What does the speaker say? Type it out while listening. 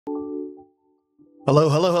Hello,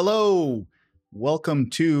 hello, hello.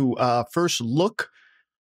 Welcome to first look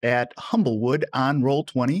at Humblewood on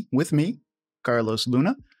Roll20 with me, Carlos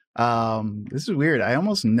Luna. This is weird. I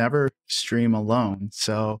almost never stream alone,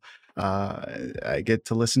 so I get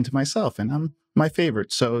to listen to myself, and I'm my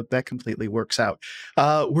favorite, so that completely works out.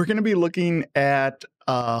 We're going to be looking at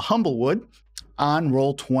Humblewood on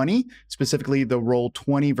Roll20, specifically the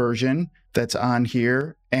Roll20 version that's on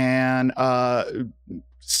here. And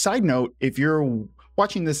side note, if you're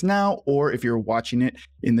watching this now or if you're watching it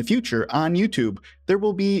in the future on YouTube, there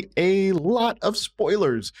will be a lot of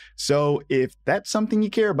spoilers. So if that's something you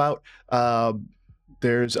care about,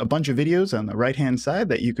 there's a bunch of videos on the right-hand side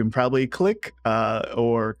that you can probably click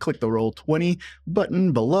or click the Roll20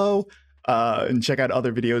 button below and check out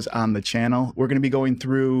other videos on the channel. We're going to be going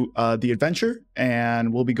through the adventure,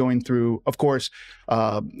 and we'll be going through, of course,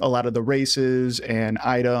 a lot of the races and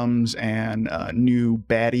items and new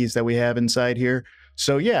baddies that we have inside here.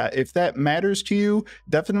 So yeah, if that matters to you,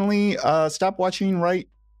 definitely stop watching right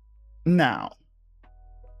now.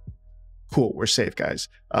 Cool, we're safe, guys.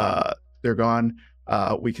 They're gone.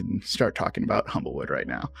 We can start talking about Humblewood right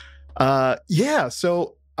now. Yeah,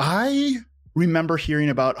 so I remember hearing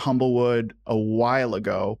about Humblewood a while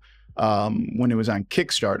ago when it was on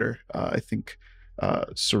Kickstarter. I think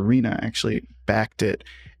Serena actually backed it.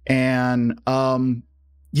 And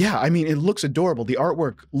yeah, I mean, it looks adorable. The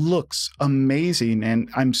artwork looks amazing. And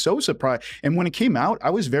I'm so surprised. And when it came out, I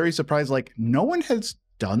was very surprised. Like, no one has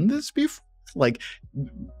done this before. Like,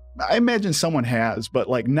 I imagine someone has, but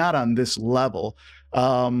like not on this level.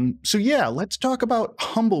 So yeah, let's talk about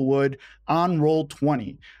Humblewood on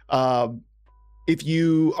Roll20. If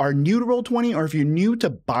you are new to Roll20 or if you're new to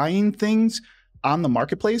buying things on the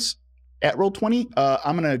marketplace at Roll20,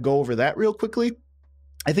 I'm going to go over that real quickly.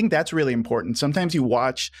 I think that's really important. Sometimes you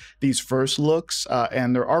watch these first looks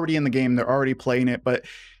and they're already in the game, they're already playing it, but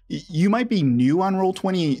you might be new on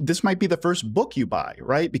Roll20. This might be the first book you buy,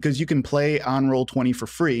 right? Because you can play on Roll20 for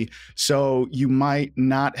free. So you might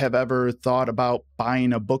not have ever thought about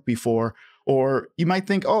buying a book before, or you might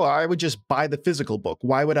think, oh, I would just buy the physical book.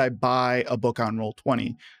 Why would I buy a book on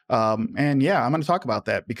Roll20? And yeah, I'm going to talk about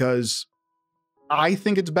that because I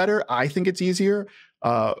think it's better. I think it's easier.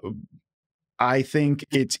 I think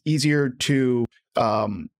it's easier to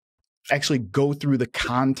actually go through the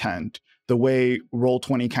content the way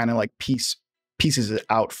Roll20 kind of like pieces it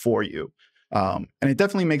out for you. And it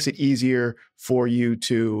definitely makes it easier for you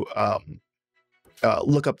to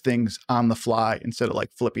look up things on the fly instead of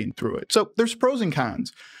like flipping through it. So there's pros and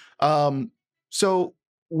cons. So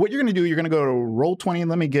what you're going to do, you're going to go to Roll20.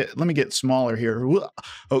 Let me get smaller here.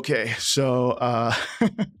 Okay, so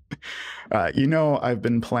you know, I've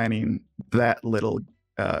been planning that little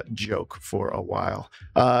joke for a while.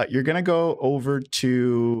 You're going to go over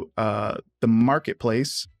to the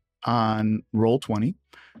marketplace on Roll20.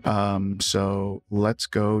 So let's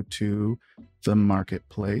go to the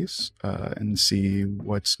marketplace and see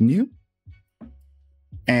what's new.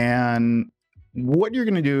 And what you're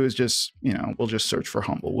going to do is just, you know, we'll just search for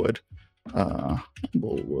Humblewood.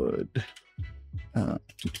 Humblewood.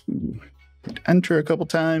 Hit enter a couple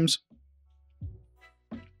times.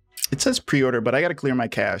 It says pre-order, but I got to clear my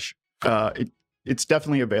cache. It's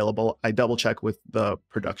definitely available. I double check with the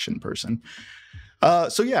production person.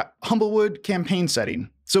 So yeah, Humblewood campaign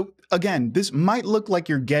setting. So again, this might look like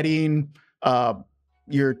you're getting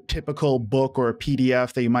your typical book or a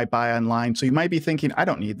PDF that you might buy online. So you might be thinking, I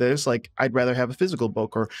don't need this. Like, I'd rather have a physical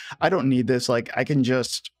book, or I don't need this. Like, I can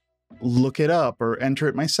just look it up or enter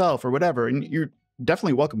it myself or whatever. And you're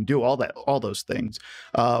definitely welcome to do all those things.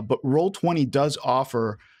 But Roll20 does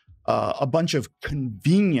offer a bunch of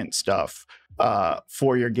convenient stuff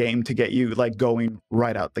for your game to get you like going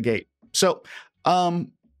right out the gate. So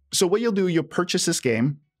what you'll do, you'll purchase this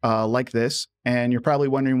game like this, and you're probably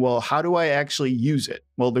wondering, well, how do I actually use it?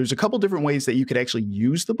 Well, there's a couple different ways that you could actually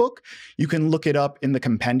use the book. You can look it up in the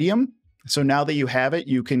compendium. So now that you have it,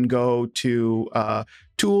 you can go to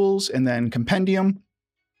tools and then compendium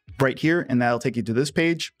right here, and that'll take you to this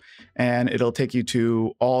page, and it'll take you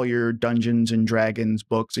to all your Dungeons and Dragons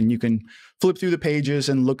books, and you can flip through the pages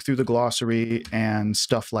and look through the glossary and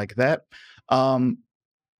stuff like that.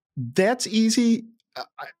 That's easy.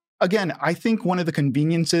 Again, I think one of the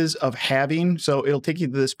conveniences of having, so it'll take you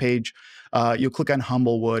to this page, you'll click on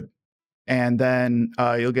Humblewood, and then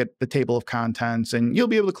you'll get the table of contents, and you'll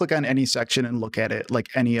be able to click on any section and look at it like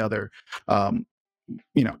any other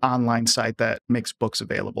you know, online site that makes books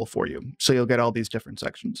available for you. So you'll get all these different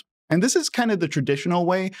sections. And this is kind of the traditional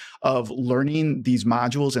way of learning these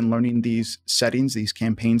modules and learning these settings, these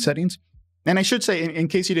campaign settings. And I should say, in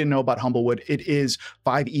case you didn't know about Humblewood, it is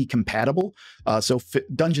 5e compatible. So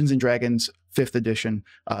Dungeons & Dragons 5th edition,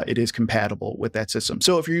 it is compatible with that system.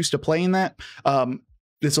 So if you're used to playing that,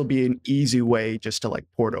 this will be an easy way just to like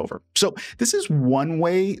port over. So this is one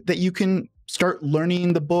way that you can start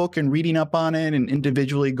learning the book and reading up on it and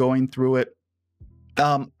individually going through it.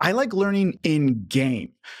 I like learning in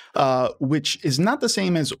game, which is not the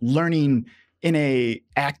same as learning in a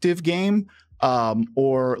active game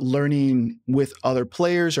or learning with other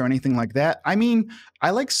players or anything like that. I mean,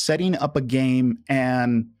 I like setting up a game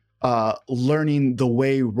and learning the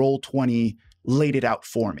way Roll20 laid it out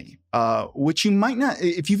for me, which you might not,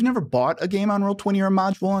 if you've never bought a game on Roll20 or a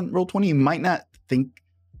module on Roll20, you might not think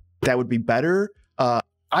that would be better.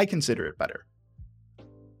 I consider it better.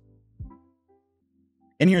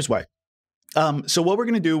 And here's why. So what we're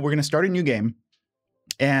going to do, we're going to start a new game.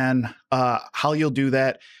 And how you'll do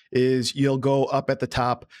that is you'll go up at the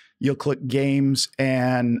top, you'll click games,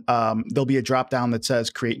 and there'll be a drop down that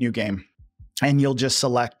says create new game. And you'll just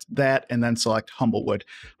select that and then select Humblewood.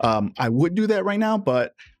 I would do that right now,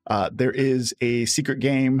 but there is a secret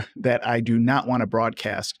game that I do not want to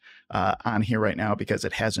broadcast on here right now because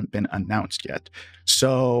it hasn't been announced yet.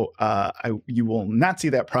 So you will not see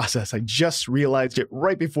that process. I just realized it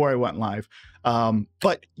right before I went live.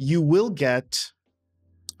 But you will get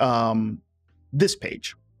this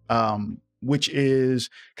page, which is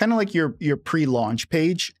kind of like your pre-launch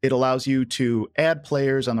page. It allows you to add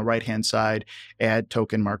players on the right-hand side, add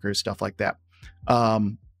token markers, stuff like that.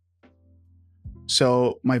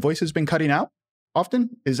 So my voice has been cutting out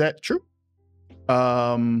often. Is that true?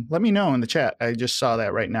 Let me know in the chat. I just saw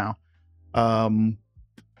that right now.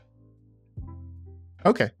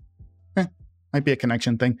 Okay. Might be a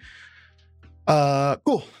connection thing.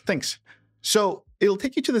 Cool. Thanks. So it'll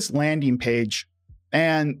take you to this landing page.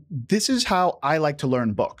 And this is how I like to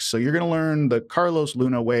learn books. So you're going to learn the Carlos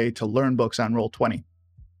Luna way to learn books on Roll20.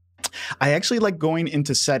 I actually like going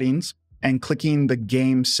into settings and clicking the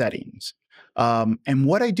game settings. And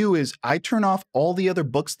what I do is I turn off all the other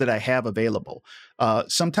books that I have available.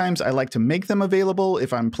 Sometimes I like to make them available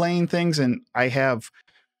if I'm playing things and I have,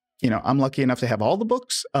 I'm lucky enough to have all the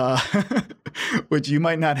books, which you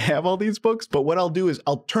might not have all these books. But what I'll do is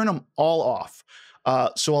I'll turn them all off.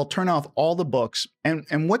 So I'll turn off all the books.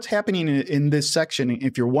 And what's happening in this section,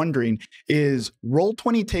 if you're wondering, is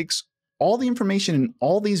Roll20 takes all the information in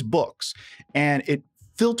all these books and it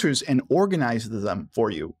filters and organizes them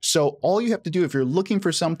for you. So all you have to do if you're looking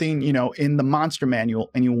for something, in the monster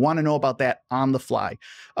manual and you want to know about that on the fly,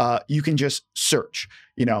 you can just search,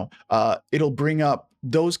 it'll bring up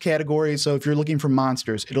those categories. So if you're looking for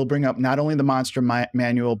monsters, it'll bring up not only the monster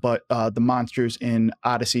manual, but the monsters in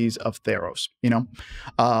Odysseys of Theros,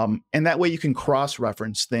 and that way you can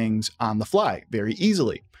cross-reference things on the fly very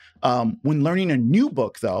easily. When learning a new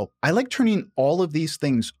book, though, I like turning all of these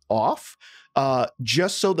things off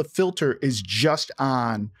just so the filter is just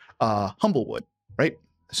on Humblewood, right?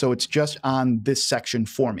 So it's just on this section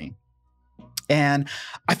for me. And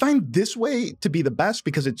I find this way to be the best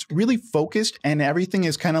because it's really focused and everything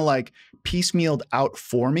is kind of like piecemealed out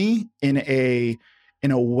for me in a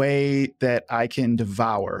way that I can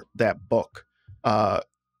devour that book.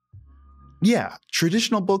 Yeah,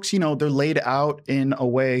 traditional books, they're laid out in a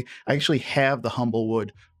way. I actually have the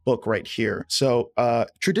Humblewood book right here. So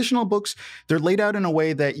traditional books, they're laid out in a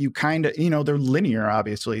way that you kind of, they're linear,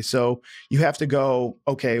 obviously. So you have to go,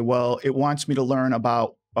 okay, well, it wants me to learn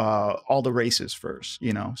about all the races first,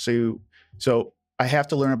 so I have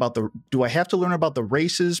to learn about do I have to learn about the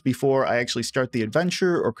races before I actually start the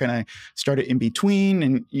adventure, or can I start it in between?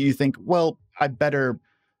 And you think, well, I better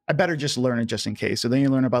just learn it just in case. So then you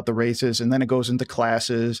learn about the races and then it goes into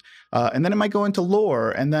classes and then it might go into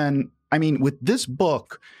lore. And then, with this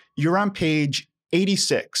book, you're on page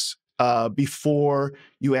 86 before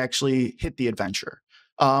you actually hit the adventure,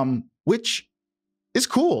 which is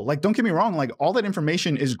cool. Like, don't get me wrong. Like, all that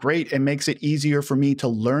information is great and makes it easier for me to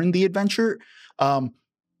learn the adventure.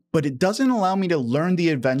 But it doesn't allow me to learn the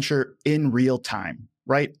adventure in real time,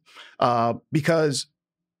 right? Because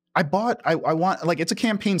I want, like, it's a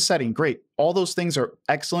campaign setting. Great. All those things are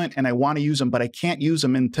excellent and I want to use them, but I can't use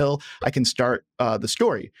them until I can start the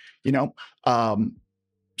story,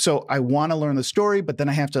 So I want to learn the story, but then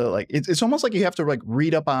I have to it's almost like you have to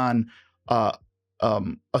read up on all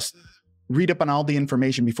the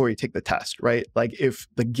information before you take the test, right? Like, if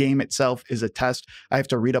the game itself is a test, I have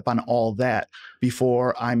to read up on all that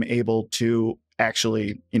before I'm able to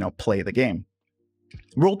actually, play the game.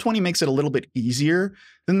 Roll20 makes it a little bit easier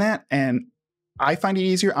than that. And I find it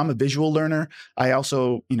easier. I'm a visual learner. I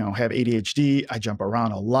also, have ADHD. I jump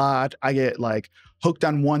around a lot. I get like hooked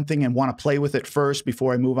on one thing and want to play with it first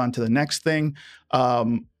before I move on to the next thing.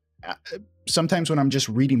 Sometimes when I'm just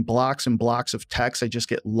reading blocks and blocks of text, I just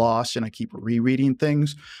get lost and I keep rereading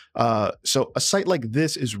things. So a site like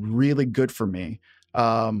this is really good for me.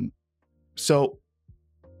 So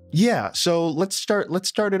let's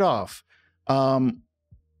start it off.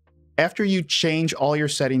 After you change all your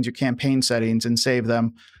settings, your campaign settings, and save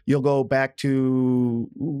them, you'll go back to,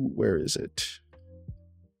 where is it?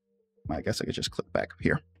 I guess I could just click back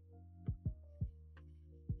here.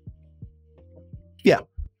 Yeah.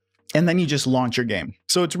 And then you just launch your game.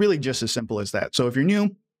 So it's really just as simple as that. So if you're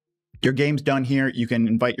new, your game's done here. You can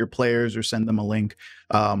invite your players or send them a link.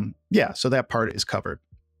 So that part is covered.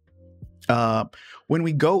 When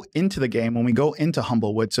we go into the game, when we go into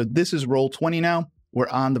Humblewood, so this is Roll20 now. We're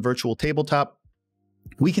on the virtual tabletop.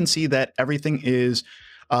 We can see that everything is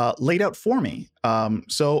laid out for me.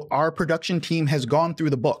 So our production team has gone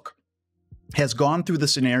through the book, has gone through the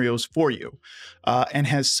scenarios for you, and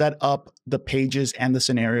has set up the pages and the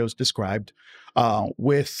scenarios described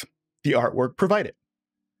with the artwork provided.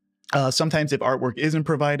 Sometimes if artwork isn't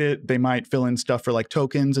provided, they might fill in stuff for like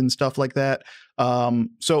tokens and stuff like that.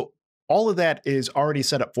 So all of that is already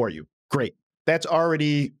set up for you. Great. That's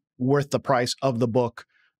already worth the price of the book,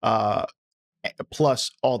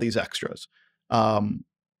 plus all these extras. On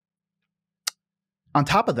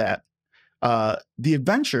top of that, the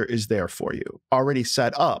adventure is there for you, already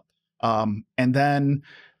set up. And then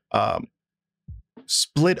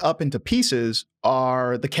split up into pieces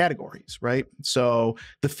are the categories, right? So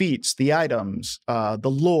the feats, the items, the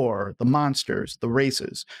lore, the monsters, the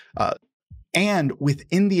races. And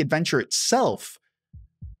within the adventure itself,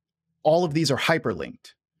 all of these are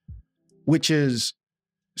hyperlinked, which is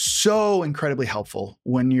so incredibly helpful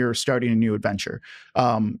when you're starting a new adventure.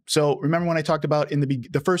 So remember when I talked about in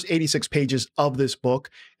the first 86 pages of this book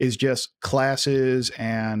is just classes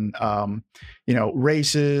and,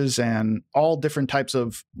 races and all different types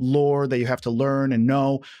of lore that you have to learn and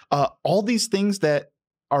know. All these things that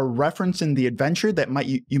are referenced in the adventure that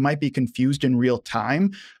you might be confused in real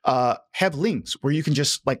time, have links where you can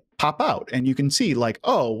just like pop out and you can see like,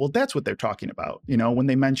 oh, well, that's what they're talking about. When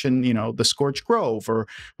they mention, the Scorched Grove, or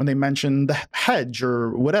when they mention the hedge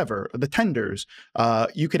or whatever, the tenders,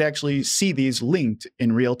 you could actually see these linked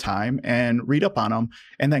in real time and read up on them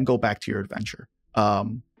and then go back to your adventure.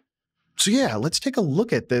 So yeah, let's take a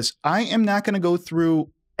look at this. I am not going to go through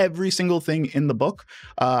every single thing in the book.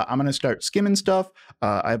 I'm going to start skimming stuff.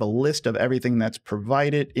 I have a list of everything that's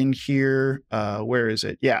provided in here. Where is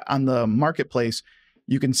it? Yeah, on the marketplace,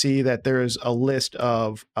 you can see that there's a list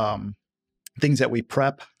of things that we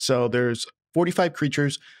prep. So there's 45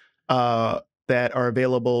 creatures that are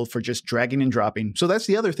available for just dragging and dropping. So that's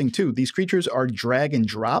the other thing too. These creatures are drag and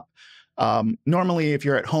drop. Normally, if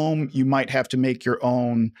you're at home, you might have to make your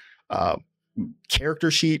own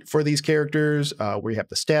character sheet for these characters where you have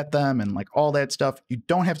to stat them and like all that stuff. You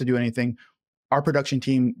don't have to do anything. Our production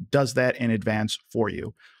team does that in advance for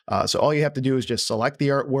you. So all you have to do is just select the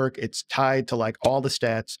artwork. It's tied to like all the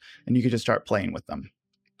stats and you can just start playing with them.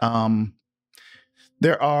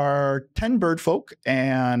 There are 10 birdfolk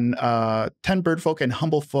and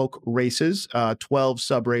humblefolk races, 12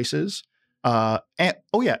 sub races. And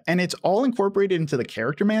it's all incorporated into the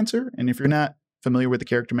Charactermancer. And if you're not familiar with the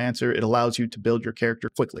Charactermancer, it allows you to build your character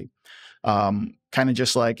quickly. Kind of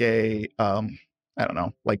just like a, I don't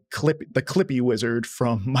know, like the Clippy Wizard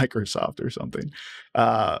from Microsoft or something.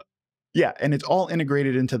 And it's all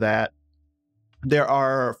integrated into that. There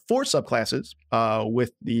are 4 subclasses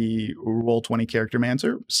with the Roll20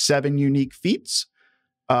 Charactermancer, 7 unique feats.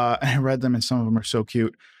 I read them and some of them are so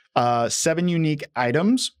cute. 7 unique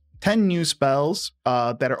items, 10 new spells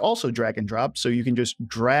that are also drag and drop. So you can just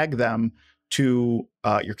drag them to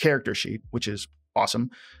your character sheet, which is awesome.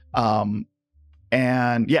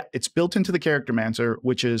 It's built into the Charactermancer,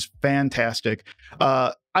 which is fantastic.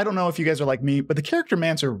 I don't know if you guys are like me, but the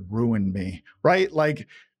Charactermancer ruined me, right? Like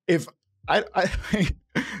if I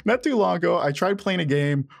not too long ago, I tried playing a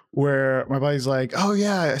game where my buddy's like, oh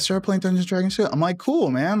yeah, I started playing Dungeons & Dragons too. I'm like,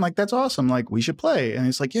 cool, man. Like, that's awesome. Like, we should play. And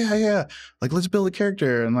he's like, yeah. Like, let's build a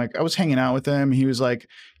character. And like, I was hanging out with him. He was like,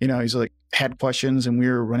 he's like, had questions and we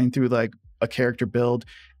were running through like a character build.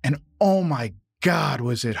 And oh my God,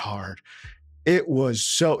 was it hard. It was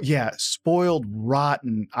spoiled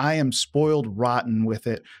rotten. I am spoiled rotten with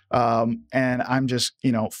it. And I'm just,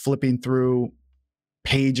 flipping through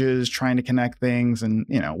pages, trying to connect things and,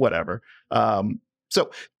 whatever. So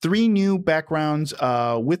 3 new backgrounds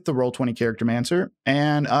with the Roll20 Charactermancer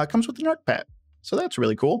and comes with an art pad. So that's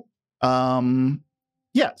really cool.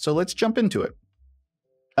 Yeah, so let's jump into it.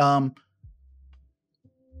 So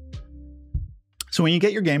when you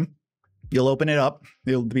get your game, you'll open it up.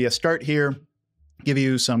 There'll be a start here, give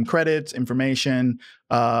you some credits, information.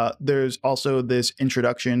 There's also this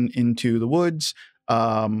introduction into the woods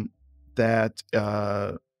that,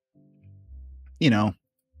 kind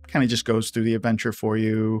of just goes through the adventure for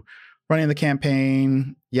you, running the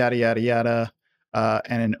campaign, yada, yada, yada,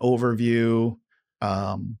 and an overview.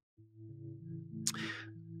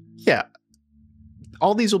 Yeah,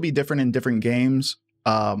 all these will be different in different games.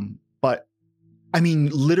 But I mean,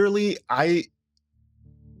 literally, I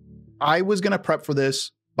was going to prep for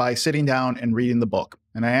this by sitting down and reading the book.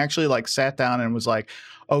 And I actually sat down and was like,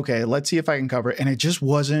 okay, let's see if I can cover it. And it just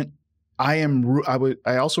wasn't, I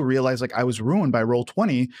also realized I was ruined by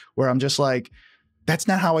Roll20, where I'm just like, that's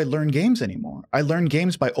not how I learn games anymore. I learn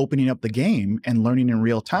games by opening up the game and learning in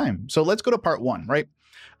real time. So let's go to part one, right?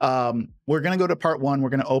 We're going to go to part one. We're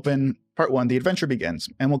going to open part one. The adventure begins,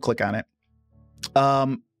 and we'll click on it.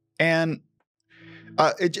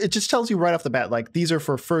 It just tells you right off the bat, these are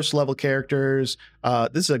for first level characters.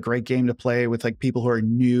 This is a great game to play with people who are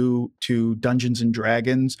new to Dungeons and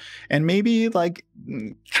Dragons, and maybe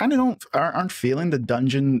kind of aren't feeling the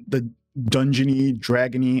dungeony,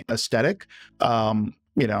 dragony aesthetic.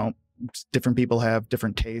 Different people have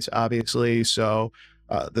different tastes, obviously. So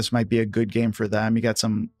this might be a good game for them. You got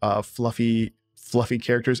some fluffy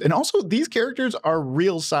characters, and also these characters are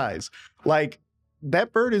real size.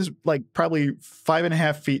 That bird is probably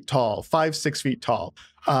 5.5 feet tall, 6 feet tall.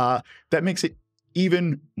 That makes it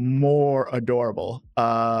even more adorable,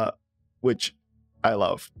 which I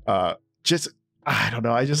love. I don't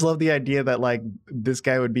know. I just love the idea that this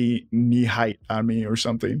guy would be knee height on me or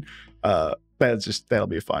something. That'll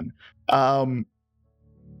be fun.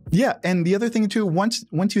 Yeah. And the other thing too, once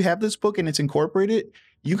you have this book and it's incorporated,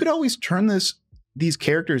 you could always turn these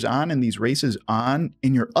characters on and these races on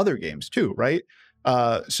in your other games too, right?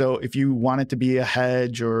 So if you want it to be a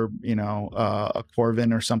hedge or, a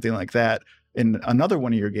Corvin or something like that in another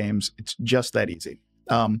one of your games, it's just that easy.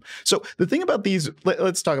 So the thing about these,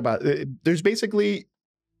 let's talk about it. There's basically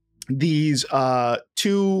these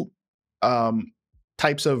two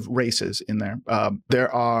types of races in there.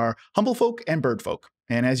 There are humble folk and bird folk.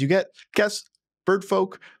 And as you guess, bird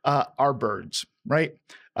folk are birds, right?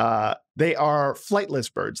 They are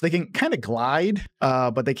flightless birds. They can kind of glide,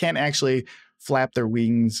 but they can't actually flap their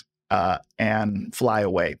wings and fly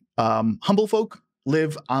away. Humble folk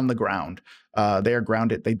live on the ground. They are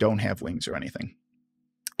grounded. They don't have wings or anything.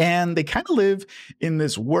 And they kind of live in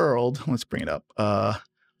this world. Let's bring it up.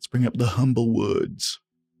 Let's bring up the Humblewoods.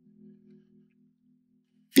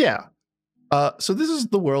 Yeah. So this is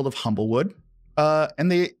the world of Humblewood.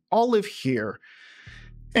 And they all live here.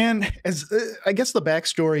 And as I guess the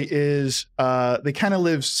backstory is they kind of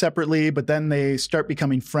live separately, but then they start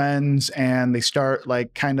becoming friends and they start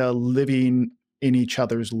kind of living in each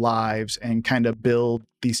other's lives and kind of build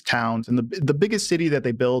these towns. And the biggest city that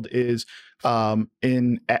they build is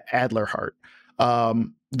in Adlerhart.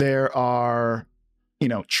 There are,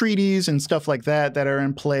 treaties and stuff like that are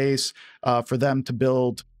in place for them to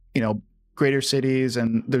build, greater cities,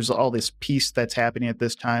 and there's all this peace that's happening at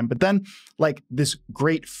this time. But then this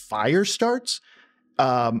great fire starts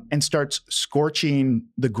and starts scorching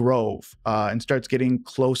the grove and starts getting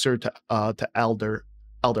closer to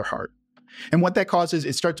Elderheart. And what that causes,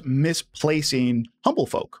 it starts misplacing humble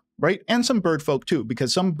folk, right? And some bird folk too,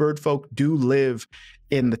 because some bird folk do live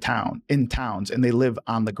in towns, and they live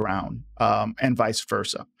on the ground, and vice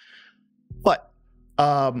versa. But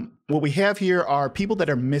what we have here are people that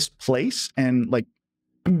are misplaced and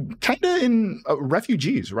kind of in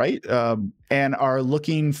refugees, right? And are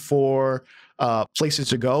looking for places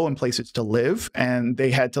to go and places to live. And they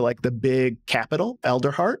head to the big capital,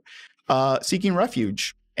 Elderheart, seeking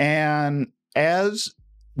refuge. And as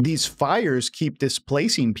these fires keep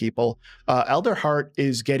displacing people, Elderheart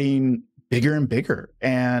is getting bigger and bigger.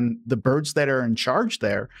 And the birds that are in charge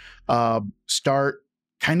there start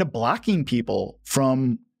kind of blocking people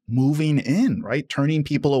from moving in, right? Turning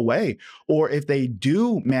people away. Or if they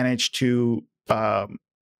do manage to,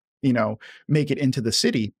 make it into the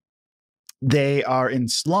city, they are in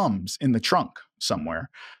slums in the trunk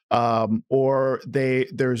somewhere. Or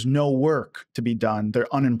there's no work to be done.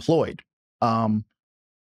 They're unemployed.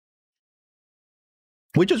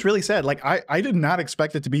 Which is really sad. I did not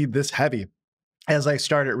expect it to be this heavy as I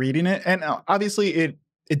started reading it. And obviously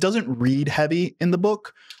it doesn't read heavy in the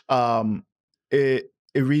book. It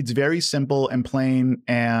reads very simple and plain,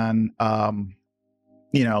 and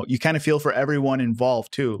you know, you kind of feel for everyone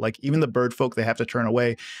involved too. Like even the bird folk they have to turn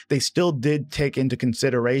away, they still did take into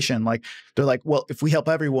consideration, like they're like, well, if we help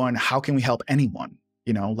everyone, how can we help anyone?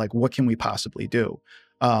 You know, like what can we possibly do?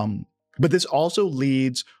 But this also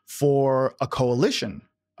leads for a coalition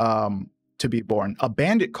to be born, a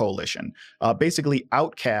bandit coalition, basically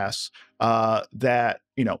outcasts that,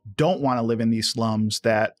 you know, don't want to live in these slums,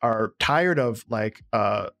 that are tired of like,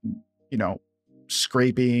 you know,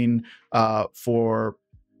 scraping for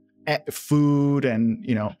food and,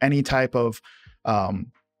 you know, any type of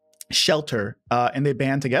shelter, and they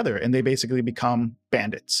band together and they basically become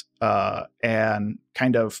bandits, and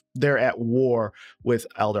kind of they're at war with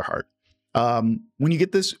Elderheart. When you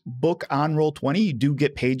get this book on Roll20, you do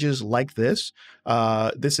get pages like this.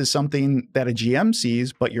 This is something that a GM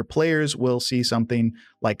sees, but your players will see something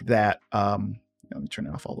like that. Let me turn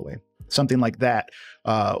it off all the way. Something like that,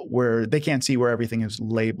 where they can't see where everything is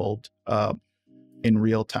labeled in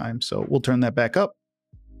real time. So we'll turn that back up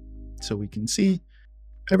so we can see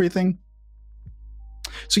everything.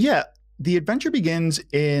 So yeah, the adventure begins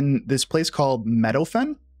in this place called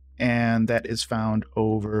Meadowfen, and that is found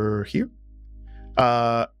over here.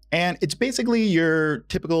 And it's basically your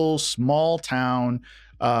typical small town.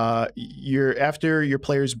 After your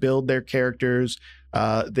players build their characters,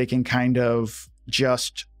 they can kind of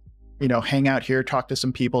just, you know, hang out here, talk to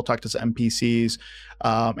some people, talk to some NPCs,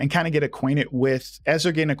 and kind of get acquainted with, as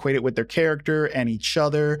they're getting acquainted with their character and each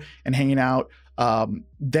other and hanging out,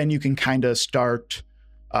 then you can kind of start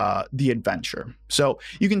the adventure. So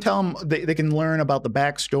you can tell them, they can learn about the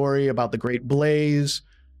backstory, about the Great Blaze,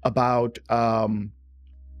 about how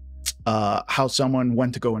someone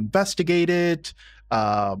went to go investigate it.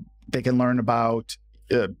 They can learn about,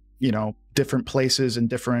 you know, different places and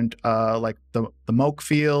different, like the Moke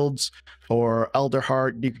Fields or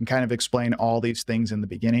Elderheart. You can kind of explain all these things in the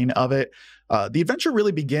beginning of it. The adventure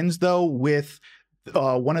really begins, though, with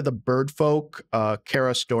one of the bird folk,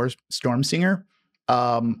 Kara Stormsinger,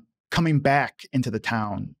 coming back into the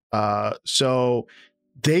town. So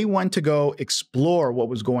they went to go explore what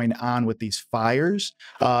was going on with these fires.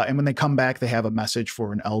 And when they come back, they have a message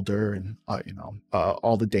for an elder and, you know,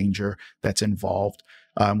 all the danger that's involved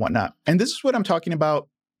and whatnot. And this is what I'm talking about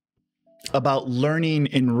learning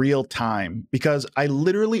in real time, because I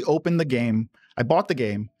literally opened the game. I bought the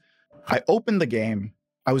game. I opened the game.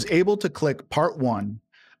 I was able to click part 1.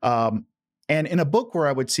 And in a book where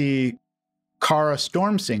I would see Kara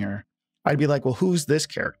Stormsinger, I'd be like, well, who's this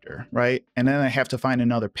character, right? And then I have to find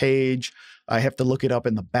another page. I have to look it up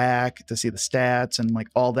in the back to see the stats and like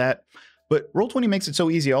all that. But Roll20 makes it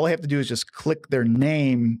so easy. All I have to do is just click their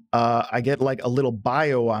name. I get like a little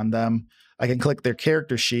bio on them. I can click their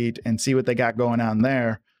character sheet and see what they got going on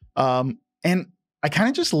there. And I kind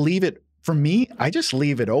of just leave it, for me, I just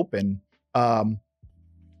leave it open.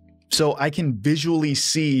 So I can visually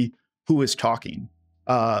see who is talking.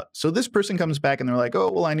 So this person comes back and they're like,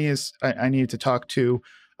 oh, well, I need to talk to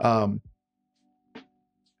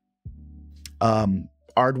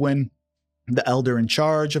Ardwin, the elder in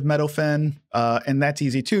charge of Meadowfen. And that's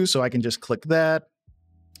easy too. So I can just click that.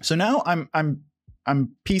 So now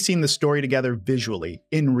I'm piecing the story together visually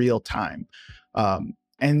in real time.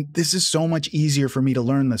 And this is so much easier for me to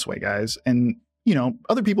learn this way, guys. And, you know,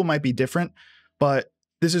 other people might be different, but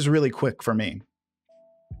this is really quick for me.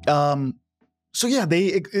 So yeah,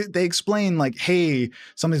 they explain like, hey,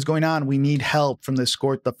 something's going on. We need help from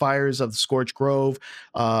the fires of the Scorched Grove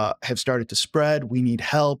have started to spread. We need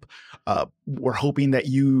help. We're hoping that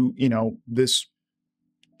you know, this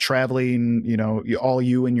traveling, you know, all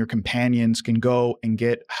you and your companions can go and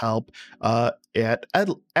get help at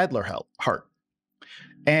Adlerheart.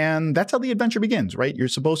 And that's how the adventure begins, right? You're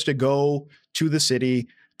supposed to go to the city,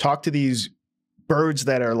 talk to these birds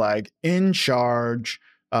that are like in charge,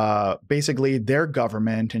 basically their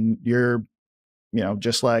government, and you're, you know,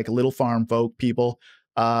 just like little farm folk people,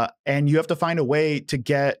 and you have to find a way to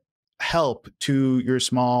get help to your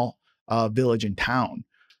small village and town.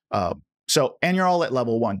 So, and you're all at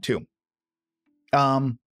level 1 too.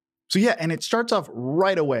 So yeah, and it starts off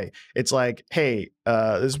right away. It's like, hey,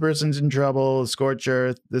 this person's in trouble, scorched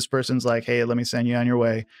earth. This person's like, hey, let me send you on your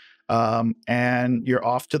way. And you're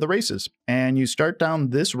off to the races. And you start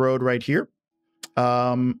down this road right here.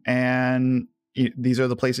 And these are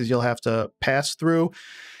the places you'll have to pass through.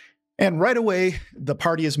 And right away, the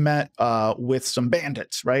party is met with some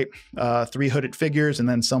bandits, right? 3 hooded figures, and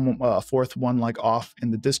then some fourth one like off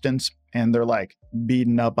in the distance. And they're like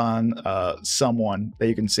beating up on someone that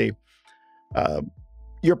you can see.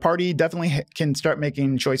 Your party definitely can start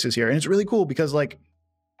making choices here. And it's really cool because, like,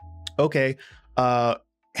 okay,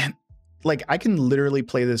 and like I can literally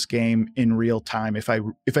play this game in real time if I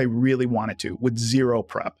really wanted to with zero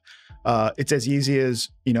prep. It's as easy as,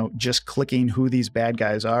 you know, just clicking who these bad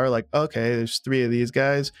guys are. Like, okay, there's 3 of these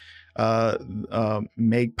guys.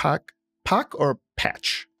 Megpak, Pak or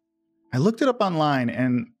Patch. I looked it up online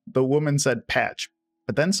and the woman said Patch,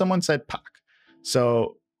 but then someone said Pak.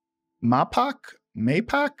 So Mapak,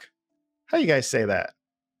 Maypak. How do you guys say that?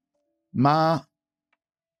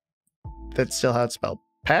 That's still how it's spelled.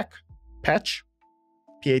 Pack, Patch,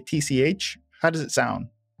 Patch. How does it sound?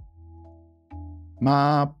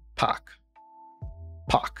 Pak.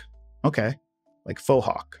 Okay, like faux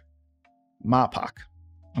hawk. Pak.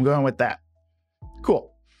 I'm going with that.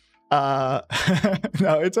 Cool. No,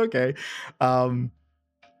 it's okay.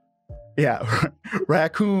 Yeah,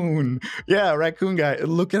 raccoon. Yeah, raccoon guy.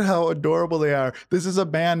 Look at how adorable they are. This is a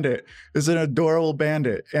bandit. This is an adorable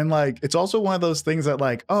bandit. And like, it's also one of those things that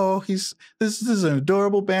like, oh, this is an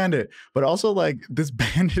adorable bandit. But also like this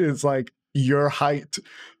bandit is like your height.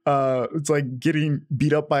 It's like getting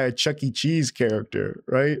beat up by a Chuck E. Cheese character,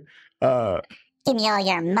 right? Give me all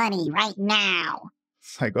your money right now.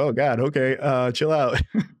 It's like, oh God, okay, chill out.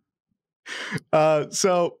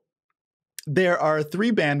 So there are 3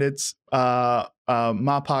 bandits,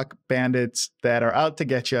 Mapak bandits that are out to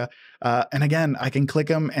get you. And again, I can click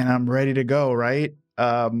them and I'm ready to go, right?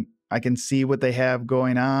 I can see what they have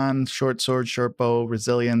going on. Short sword, short bow,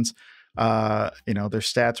 resilience. You know, their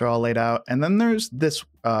stats are all laid out. And then there's this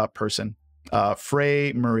person,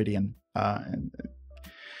 Frey Meridian. And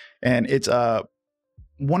it's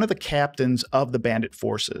one of the captains of the bandit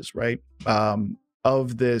forces, right?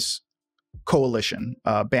 Of this coalition,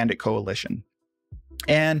 bandit coalition.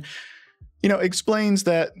 And, you know, explains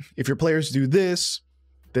that if your players do this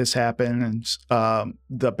happens,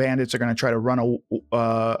 the bandits are going to try to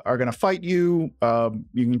are going to fight you.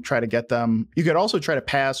 You can try to get them. You could also try to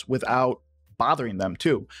pass without bothering them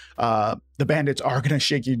too. The bandits are going to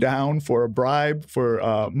shake you down for a bribe,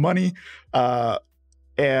 for money.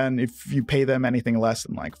 And if you pay them anything less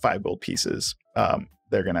than like 5 gold pieces,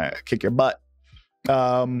 they're going to kick your butt.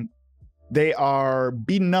 They are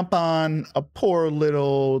beating up on a poor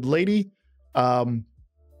little lady, trying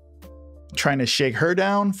to shake her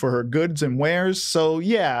down for her goods and wares. So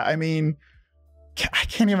yeah, I mean, I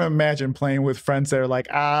can't even imagine playing with friends that are like,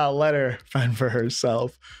 let her fend for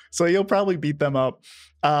herself. So you'll probably beat them up.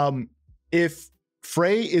 If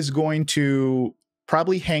Frey is going to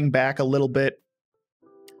probably hang back a little bit,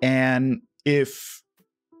 and if,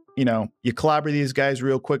 you know, you clobber these guys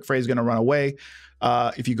real quick, Frey's going to run away.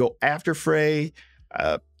 If you go after Frey,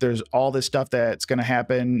 there's all this stuff that's going to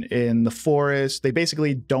happen in the forest. They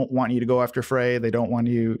basically don't want you to go after Frey. They don't want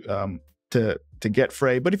you to get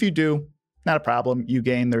Frey. But if you do, not a problem. You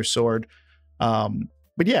gain their sword.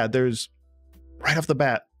 But yeah, there's right off the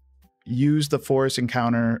bat, use the forest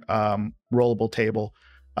encounter rollable table,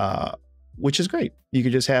 which is great. You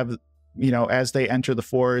could just have, you know, as they enter the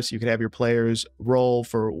forest, you could have your players roll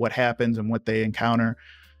for what happens and what they encounter.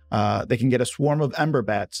 They can get a swarm of ember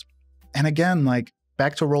bats. And again, like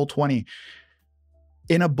back to Roll20,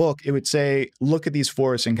 in a book, it would say, look at these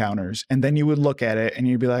forest encounters. And then you would look at it and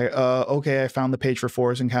you'd be like, okay, I found the page for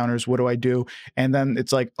forest encounters. What do I do? And then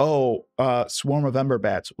it's like, swarm of ember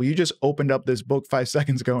bats. Well, you just opened up this book 5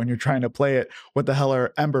 seconds ago and you're trying to play it. What the hell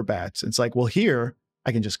are ember bats? It's like, well, here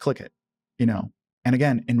I can just click it, you know? And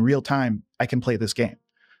again, in real time, I can play this game,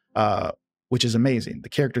 which is amazing. The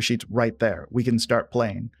character sheet's right there. We can start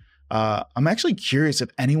playing. I'm actually curious if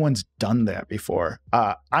anyone's done that before.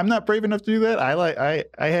 I'm not brave enough to do that.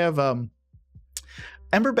 I have,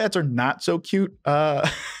 ember bats are not so cute.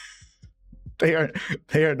 They are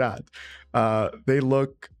not. They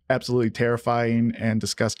look absolutely terrifying and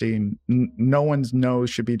disgusting. No one's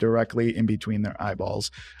nose should be directly in between their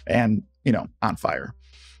eyeballs and, you know, on fire.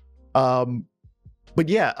 But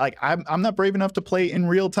yeah, like I'm not brave enough to play in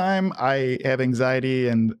real time. I have anxiety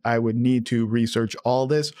and I would need to research all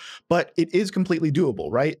this, but it is completely doable,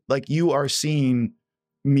 right? Like you are seeing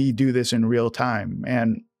me do this in real time.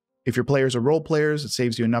 And if your players are role players, it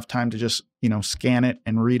saves you enough time to just, you know, scan it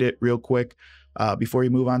and read it real quick before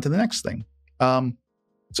you move on to the next thing.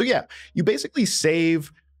 So yeah, you basically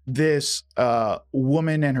save this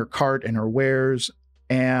woman and her cart and her wares,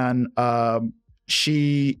 and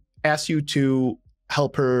she asks you to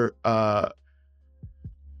help her.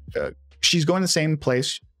 She's going to the same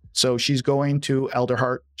place. So she's going to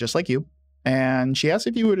Elderheart, just like you. And she asks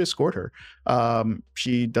if you would escort her.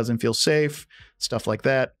 She doesn't feel safe, stuff like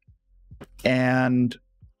that. And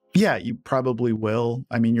yeah, you probably will.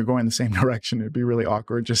 I mean, you're going the same direction. It'd be really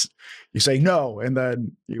awkward. Just you say no, and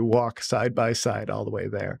then you walk side by side all the way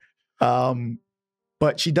there.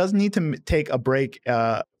 but she does need to take a break.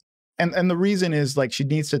 And the reason is like she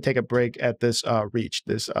needs to take a break at this reach,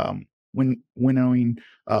 this winnowing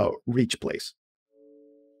reach place.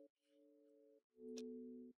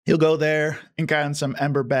 He'll go there, ink on some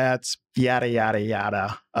ember bats, yada yada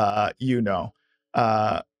yada.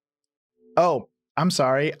 Oh, I'm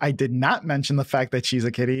sorry. I did not mention the fact that she's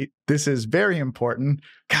a kitty. This is very important.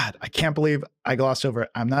 God, I can't believe I glossed over it.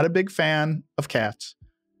 I'm not a big fan of cats.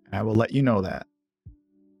 And I will let you know that.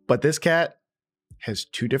 But this cat has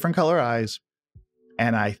 2 different color eyes.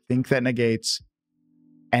 And I think that negates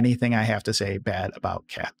anything I have to say bad about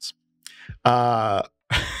cats.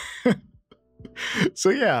 So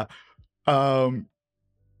yeah.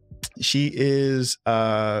 She is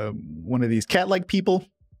one of these cat-like people.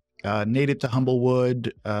 Native to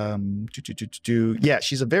Humblewood. Yeah,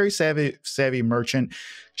 she's a very savvy merchant.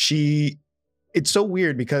 It's so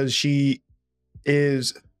weird because she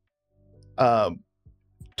is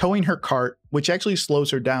towing her cart, which actually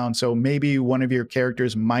slows her down. So maybe one of your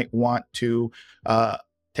characters might want to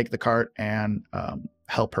take the cart and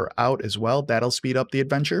help her out as well. That'll speed up the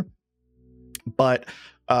adventure. But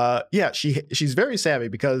yeah, she's very savvy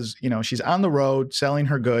because, you know, she's on the road selling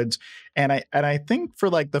her goods. And I think for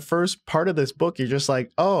like the first part of this book, you're just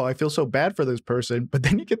like, oh, I feel so bad for this person. But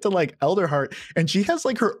then you get to like Elderheart and she has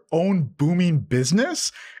like her own booming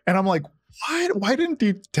business. And I'm like, why didn't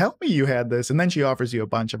you tell me you had this? And then she offers you a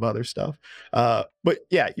bunch of other stuff. But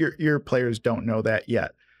yeah, your players don't know that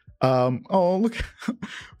yet. Oh, look,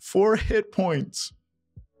 4 hit points.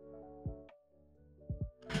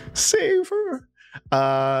 Save her.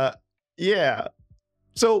 Yeah.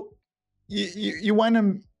 So you wind up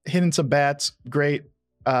hitting some bats. Great.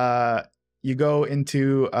 You go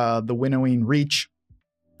into the winnowing reach,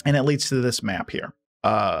 and it leads to this map here.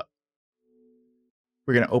 We're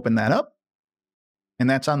going to open that up, and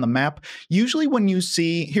that's on the map. Usually when you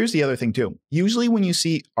see, here's the other thing too. Usually when you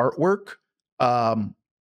see artwork,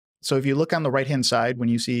 so if you look on the right-hand side, when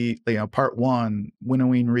you see, you know, part 1,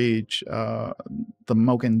 winnowing reach, the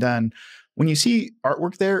Moken Den, when you see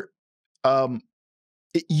artwork there,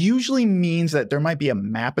 it usually means that there might be a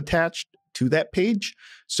map attached to that page.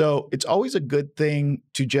 So it's always a good thing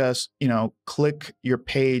to just, you know, click your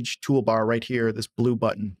page toolbar right here, this blue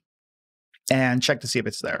button, and check to see if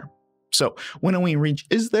it's there. So winnowing reach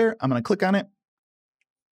is there. I'm going to click on it.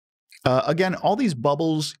 Again, all these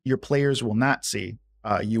bubbles your players will not see.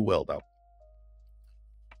 You will, though.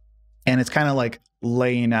 And it's kind of like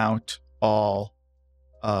laying out all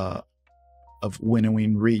of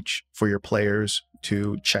winnowing reach for your players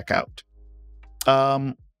to check out.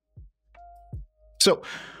 So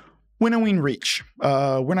winnowing reach.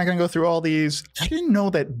 We're not going to go through all these. I didn't know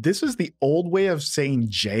that this is the old way of saying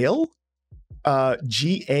jail.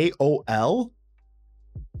 Gaol.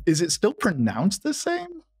 Is it still pronounced the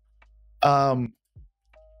same?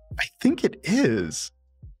 I think it is.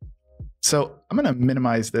 So I'm going to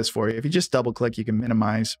minimize this for you. If you just double click, you can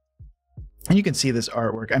minimize. And you can see this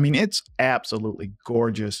artwork. I mean, it's absolutely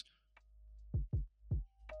gorgeous.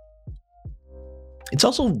 It's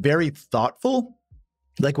also very thoughtful.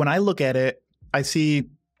 Like when I look at it, I see,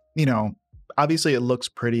 you know, obviously it looks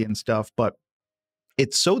pretty and stuff, but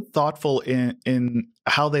it's so thoughtful in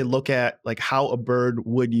how they look at like how a bird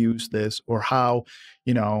would use this, or how,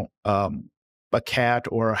 you know, a cat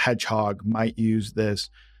or a hedgehog might use this,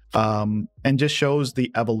 and just shows the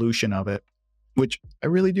evolution of it, which I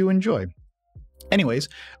really do enjoy. Anyways,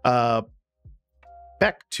 back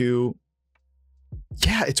to,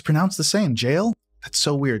 yeah, it's pronounced the same, jail. That's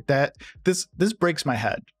so weird. That this breaks my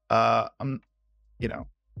head. You know,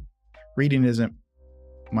 reading isn't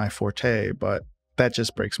my forte, but that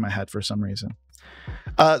just breaks my head for some reason.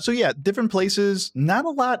 So yeah, different places. Not a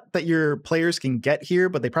lot that your players can get here,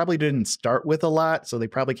 but they probably didn't start with a lot, so they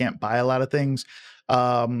probably can't buy a lot of things.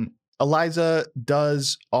 Eliza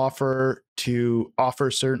does offer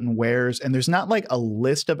certain wares, and there's not like a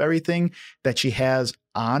list of everything that she has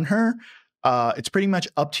on her. It's pretty much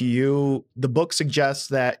up to you. The book suggests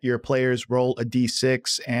that your players roll a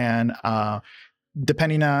d6, and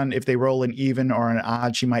depending on if they roll an even or an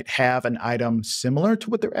odd, she might have an item similar to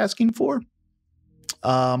what they're asking for.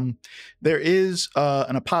 There is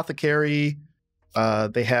an apothecary.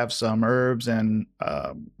 They have some herbs, and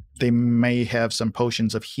they may have some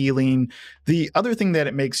potions of healing. The other thing that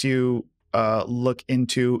it makes you look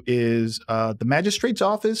into is the magistrate's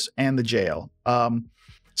office and the jail.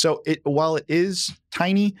 So while it is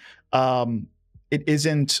tiny, it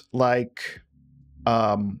isn't like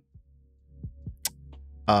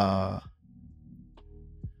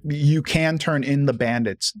you can turn in the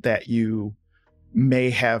bandits that you may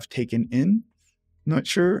have taken in. Not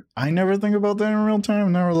sure. I never think about that in real time.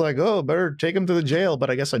 I'm never like, oh, better take them to the jail. But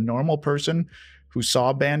I guess a normal person who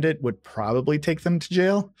saw a bandit would probably take them to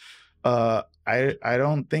jail. I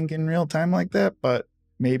don't think in real time like that, but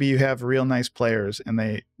maybe you have real nice players and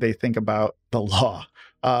they think about the law.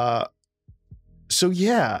 So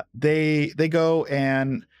yeah, they go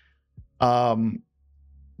and um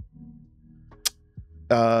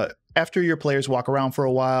after your players walk around for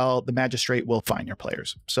a while, the magistrate will find your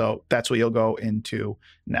players. So that's what you'll go into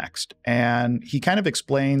next. And he kind of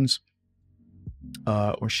explains,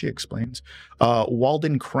 or she explains,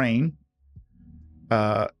 Walden Crane.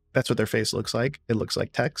 That's what their face looks like. It looks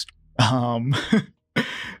like text. Is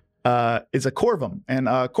a Corvum. And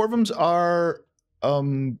Corvums are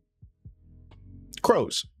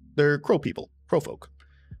crows. They're crow people, crow folk.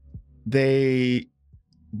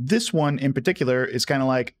 This one in particular is kind of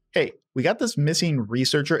like, hey, we got this missing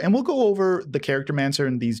researcher, and we'll go over the character mancer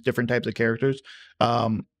and these different types of characters.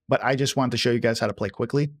 But I just want to show you guys how to play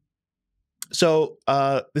quickly. So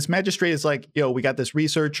this magistrate is like, yo, we got this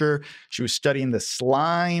researcher. She was studying the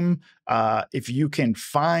slime. If you can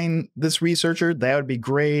find this researcher, that would be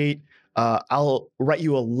great. I'll write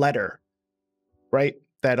you a letter, right?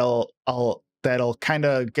 That'll kind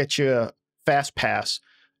of get you a fast pass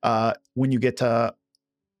when you get to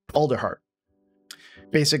Alderheart.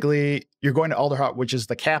 Basically, you're going to Alderheart, which is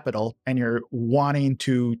the capital, and you're wanting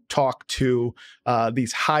to talk to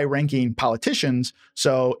these high-ranking politicians.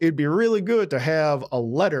 So it'd be really good to have a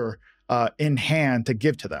letter in hand to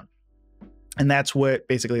give to them. And that's what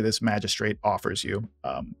basically this magistrate offers you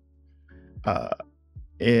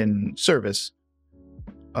in service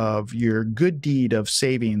of your good deed of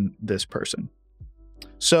saving this person.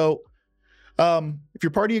 So if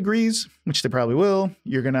your party agrees, which they probably will,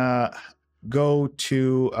 you're going to go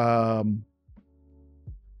to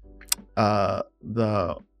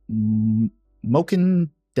the Moken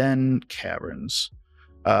Den Caverns,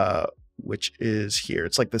 which is here.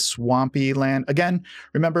 It's like the swampy land. Again,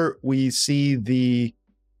 remember, we see the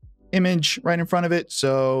image right in front of it,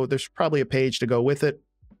 so there's probably a page to go with it.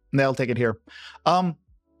 And that'll take it here.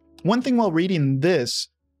 One thing while reading this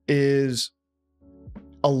is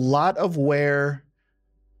a lot of where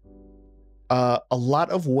how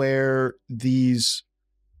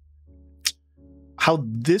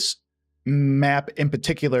this map in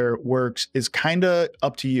particular works is kind of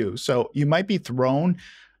up to you. So you might be thrown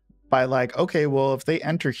by like, okay, well, if they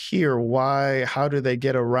enter here, how do they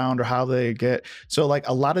get around, or how do they get? So like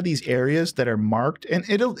a lot of these areas that are marked, and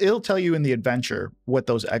it'll tell you in the adventure what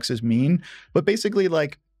those X's mean. But basically,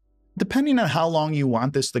 like, depending on how long you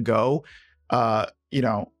want this to go,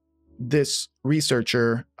 this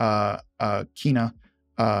researcher, Kenna,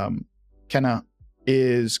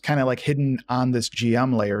 is kind of like hidden on this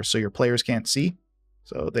GM layer, so your players can't see.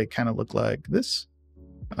 So they kind of look like this.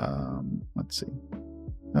 Let's see.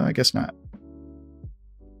 I guess not.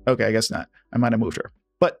 Okay, I guess not. I might have moved her,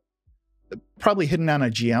 but probably hidden on a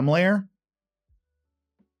GM layer.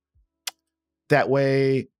 That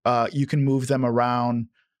way, you can move them around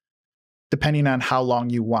depending on how long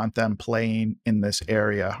you want them playing in this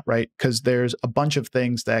area, right? Because there's a bunch of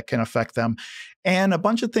things that can affect them, and a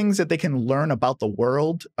bunch of things that they can learn about the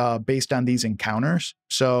world based on these encounters.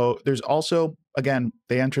 So there's also, again,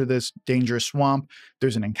 they enter this dangerous swamp.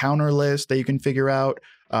 There's an encounter list that you can figure out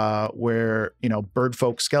where, bird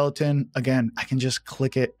folk skeleton. Again, I can just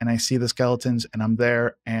click it and I see the skeletons and I'm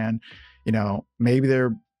there, and, maybe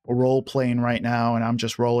they're role playing right now and I'm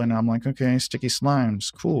just rolling and I'm like, okay, sticky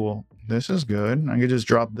slimes, cool, this is good, I could just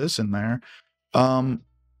drop this in there.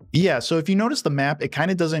 Yeah, so if you notice the map, it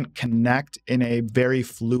kind of doesn't connect in a very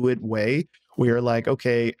fluid way where you're like,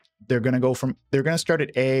 okay, they're going to start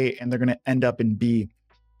at A and they're going to end up in B.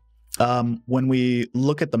 When we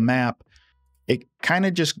look at the map, it kind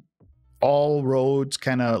of just, all roads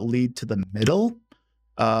kind of lead to the middle,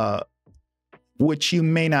 which you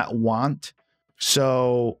may not want.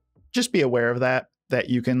 So just be aware of that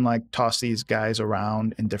you can like toss these guys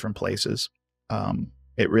around in different places.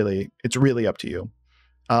 It's really up to you.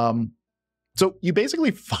 So you basically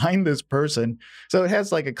find this person. So it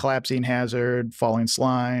has like a collapsing hazard, falling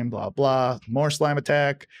slime, blah, blah, more slime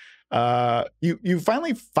attack. You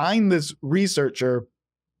finally find this researcher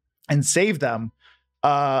and save them.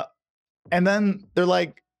 And then they're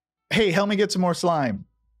like, hey, help me get some more slime.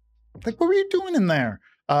 Like, what were you doing in there?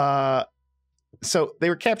 So they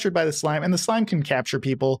were captured by the slime, and the slime can capture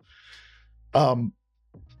people.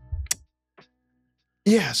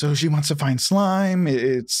 Yeah, so she wants to find slime.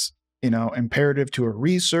 It's, imperative to her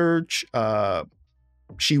research.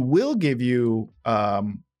 She will give you,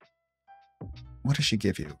 what does she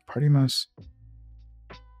give you? Party mouse.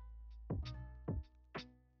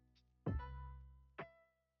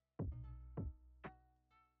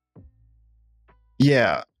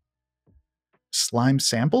 Yeah. Slime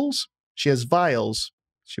samples? She has vials.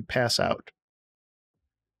 She'd pass out.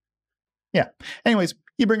 Yeah. Anyways,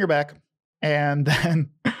 you bring her back, and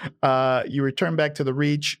then you return back to the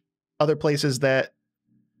Reach. Other places that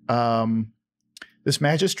this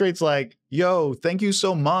magistrate's like, yo, thank you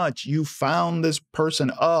so much. You found this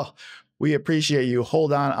person. Oh, we appreciate you.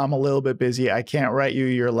 Hold on. I'm a little bit busy. I can't write you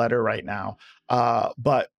your letter right now.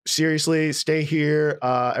 But seriously, stay here.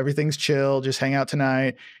 Everything's chill. Just hang out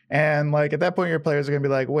tonight. And like at that point, your players are gonna be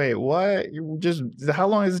like, wait, what? You just how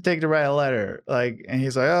long does it take to write a letter? Like, and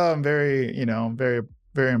he's like, oh, I'm very, very,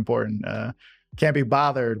 very important. Can't be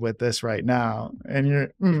bothered with this right now. And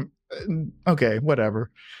you're okay,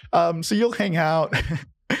 whatever. So you'll hang out,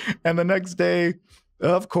 and the next day,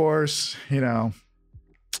 of course, he's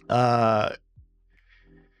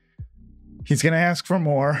gonna ask for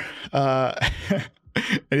more, and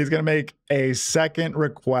he's gonna make a second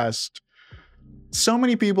request. So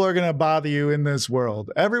many people are gonna bother you in this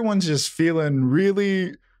world. Everyone's just feeling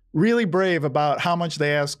really, really brave about how much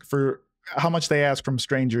they ask from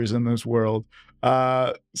strangers in this world.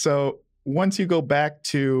 So once you go back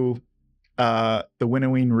to the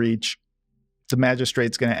Winnowing Reach, the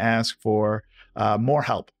magistrate's going to ask for more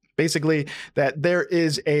help. Basically, that there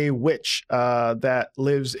is a witch that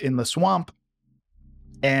lives in the swamp,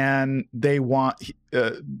 and they want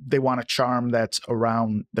a charm that's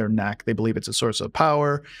around their neck. They believe it's a source of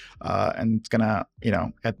power, and it's gonna,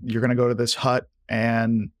 you're gonna go to this hut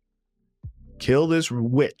and kill this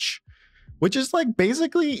witch, which is like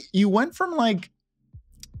basically you went from like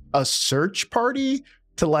a search party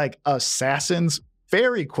to like assassins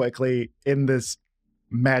very quickly in this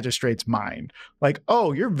magistrate's mind. Like,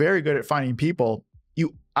 oh, you're very good at finding people.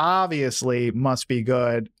 You obviously must be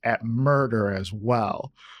good at murder as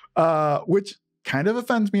well, which kind of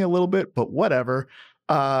offends me a little bit, but whatever.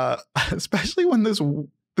 Especially when this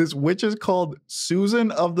witch is called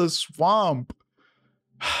Susan of the Swamp.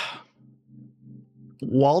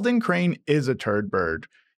 Walden Crane is a turd bird.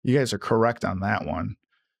 You guys are correct on that one.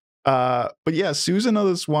 But yeah, Susan of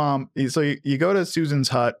the Swamp. So you go to Susan's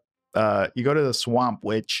hut. You go to the swamp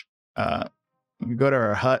witch. You go to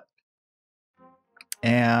her hut,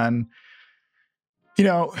 and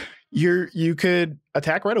you could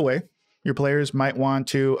attack right away. Your players might want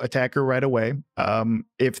to attack her right away.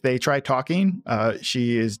 If they try talking,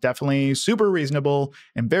 she is definitely super reasonable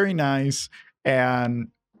and very nice, and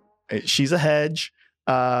she's a hedge.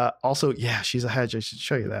 Also, yeah, she's a hedge. I should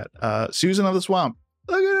show you that. Susan of the Swamp.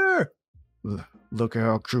 Look at her. Look at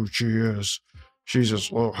how cute she is. She's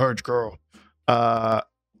this little hedge girl. Yeah,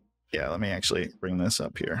 let me actually bring this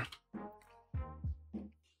up here.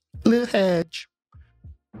 Little hedge.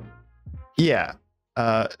 Yeah.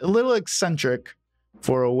 A little eccentric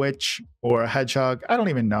for a witch or a hedgehog. I don't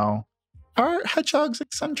even know. Are hedgehogs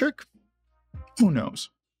eccentric? Who knows?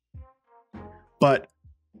 But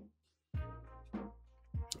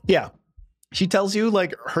yeah. She tells you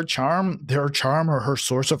like her charm or her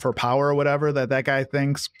source of her power or whatever that guy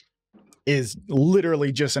thinks is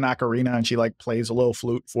literally just an ocarina, and she like plays a little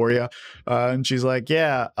flute for you. And she's like,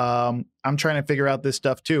 yeah, I'm trying to figure out this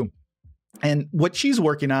stuff too. And what she's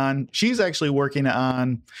working on,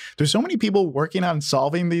 there's so many people working on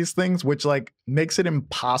solving these things, which like makes it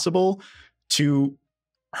impossible to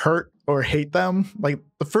hurt or hate them. Like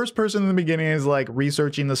the first person in the beginning is like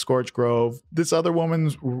researching the Scorch Grove. This other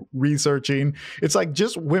woman's researching. It's like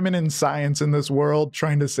just women in science in this world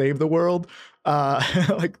trying to save the world.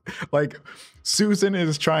 Like Susan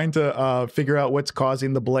is trying to figure out what's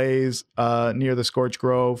causing the blaze near the Scorch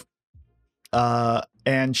Grove.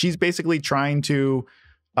 And she's basically trying to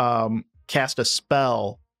cast a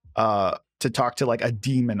spell to talk to like a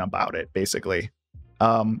demon about it, basically.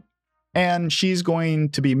 And she's going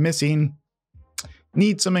to be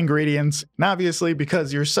need some ingredients. And obviously,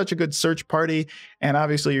 because you're such a good search party, and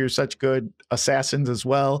obviously you're such good assassins as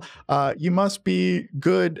well, you must be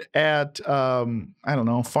good at,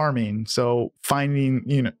 farming. So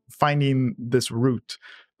finding this root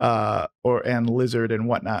and lizard and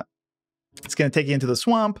whatnot. It's going to take you into the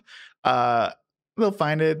swamp. They'll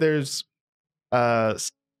find it. There's,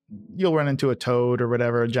 you'll run into a toad or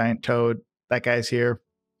whatever, a giant toad. That guy's here.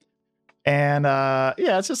 And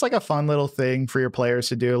yeah, it's just like a fun little thing for your players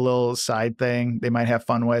to do, a little side thing they might have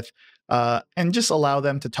fun with, and just allow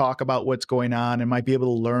them to talk about what's going on and might be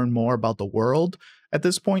able to learn more about the world at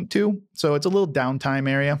this point too. So it's a little downtime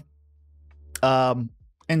area, and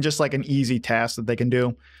just like an easy task that they can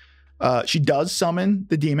do. She does summon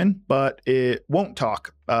the demon, but it won't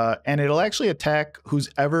talk, and it'll actually attack who's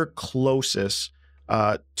ever closest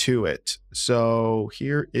to it. So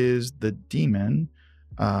here is the demon.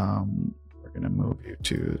 Where We're gonna move you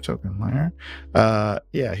to the token layer.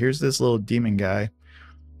 Yeah, here's this little demon guy.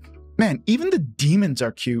 Man, even the demons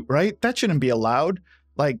are cute, right? That shouldn't be allowed.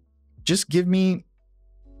 Like, just give me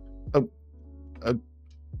a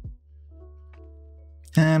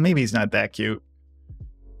maybe he's not that cute.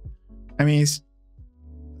 I mean,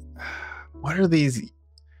 what are these?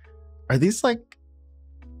 Are these like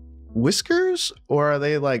whiskers, or are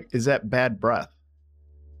they like, is that bad breath?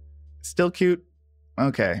 Still cute?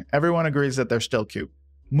 Okay, everyone agrees that they're still cute.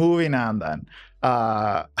 Moving on then.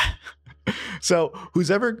 So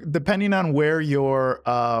depending on where your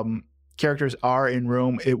characters are in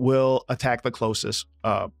room, it will attack the closest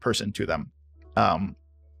person to them.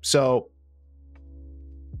 So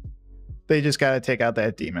they just got to take out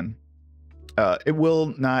that demon. It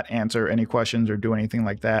will not answer any questions or do anything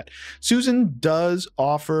like that. Susan does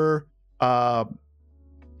offer,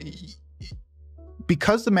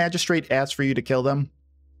 because the magistrate asked for you to kill them,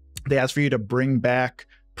 they asked for you to bring back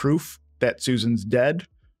proof that Susan's dead.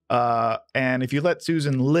 And if you let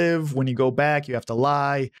Susan live, when you go back, you have to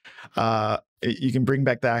lie. You can bring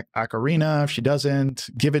back the ocarina. If she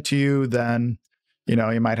doesn't give it to you, then, you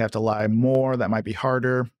know, you might have to lie more. That might be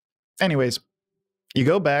harder. Anyways, you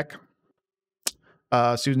go back.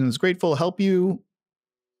 Susan is grateful to help you.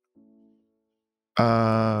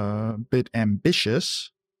 Bit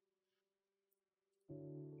ambitious.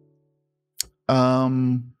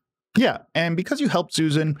 Yeah, and because you helped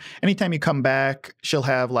Susan, anytime you come back, she'll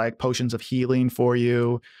have like potions of healing for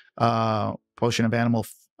you, potion of animal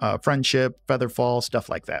friendship, feather fall, stuff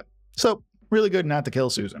like that. So really good not to kill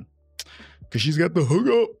Susan because she's got the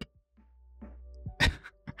hook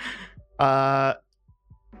up.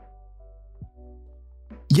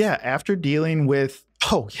 Yeah, after dealing with,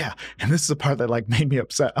 oh yeah, and this is the part that like made me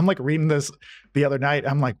upset. I'm like reading this the other night.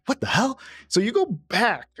 I'm like, what the hell? So you go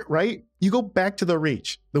back, right? You go back to the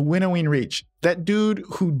Reach, the winnowing Reach. That dude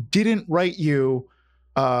who didn't write you,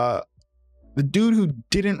 your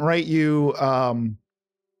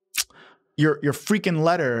freaking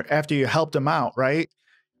letter after you helped him out, right?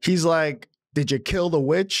 He's like, did you kill the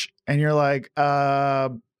witch? And you're like,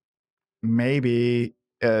 maybe.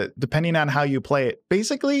 Depending on how you play it.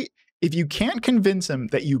 Basically, if you can't convince him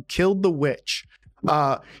that you killed the witch,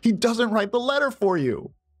 he doesn't write the letter for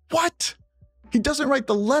you. What? He doesn't write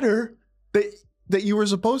the letter that you were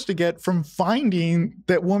supposed to get from finding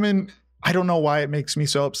that woman. I don't know why it makes me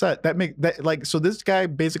so upset. So this guy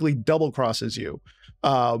basically double crosses you,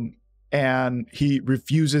 and he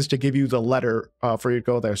refuses to give you the letter for you to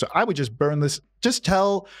go there. So I would just burn this. Just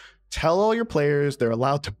tell all your players they're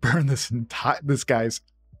allowed to burn this guy's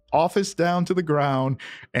office down to the ground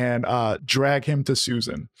and drag him to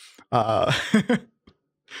Susan. But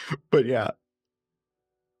yeah.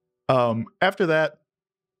 After that,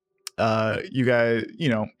 you guys,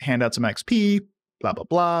 hand out some XP, blah, blah,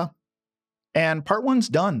 blah. And part one's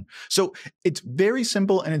done. So it's very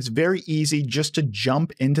simple and it's very easy just to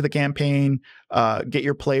jump into the campaign, get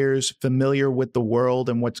your players familiar with the world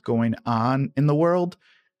and what's going on in the world.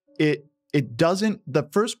 It doesn't, the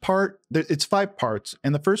first part, it's 5 parts,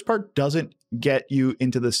 and the first part doesn't get you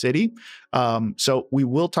into the city. So we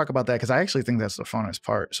will talk about that because I actually think that's the funnest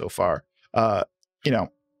part so far.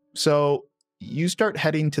 So you start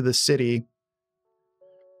heading to the city.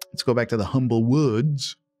 Let's go back to the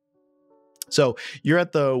Humblewoods. So you're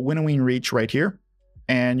at the Winnowing Reach right here,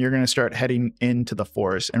 and you're going to start heading into the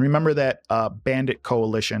forest. And remember that bandit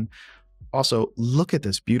coalition. Also, look at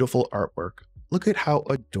this beautiful artwork. Look at how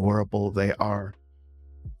adorable they are.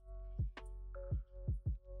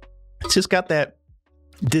 It's just got that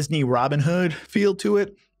Disney Robin Hood feel to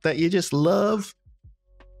it that you just love.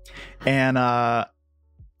 And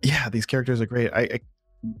yeah, these characters are great.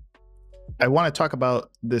 I want to talk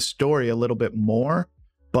about this story a little bit more,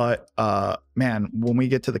 but man, when we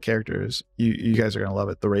get to the characters, you guys are going to love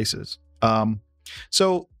it, the races.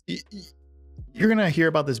 So you're going to hear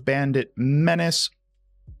about this bandit menace.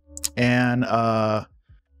 And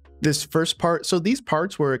this first part, so these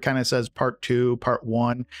parts where it kind of says part 2, part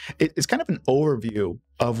 1, it's kind of an overview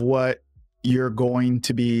of what you're going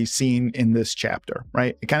to be seeing in this chapter,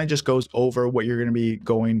 right? It kind of just goes over what you're going to be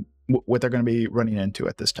what they're going to be running into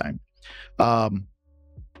at this time.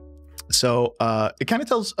 So it kind of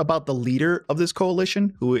tells about the leader of this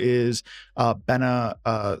coalition, who is Benna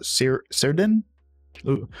Sirden.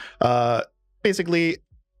 Basically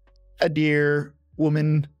a deer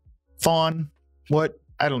woman, fawn,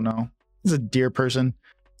 I don't know. It's a deer person.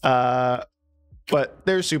 But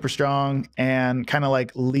they're super strong and kind of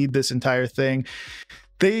like lead this entire thing.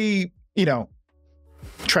 They,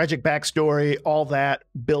 tragic backstory, all that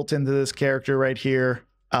built into this character right here.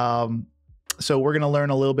 So we're going to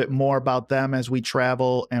learn a little bit more about them as we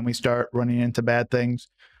travel and we start running into bad things.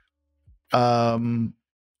 So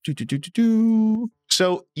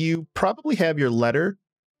you probably have your letter.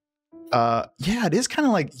 Yeah, it is kind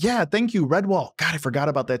of like, yeah, thank you, Redwall. God, I forgot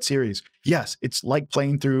about that series. Yes, it's like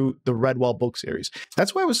playing through the Redwall book series.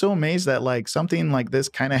 That's why I was so amazed that like something like this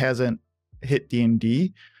kind of hasn't hit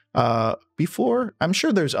D&D before. I'm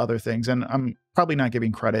sure there's other things, and I'm probably not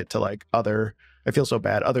giving credit to like I feel so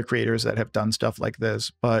bad, other creators that have done stuff like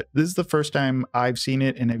this, but this is the first time I've seen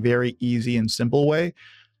it in a very easy and simple way.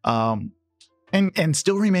 And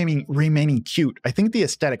still remaining cute. I think the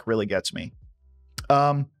aesthetic really gets me.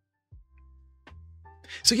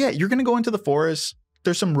 So yeah, you're gonna go into the forest.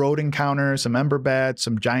 There's some road encounters, some ember bats,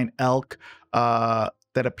 some giant elk that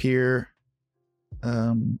appear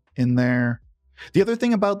in there. The other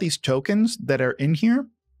thing about these tokens that are in here,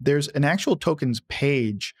 there's an actual tokens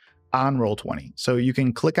page on Roll20. So you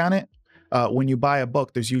can click on it. When you buy a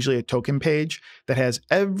book, there's usually a token page that has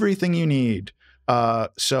everything you need.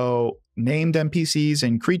 So named NPCs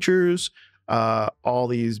and creatures, all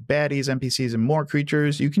these baddies, NPCs, and more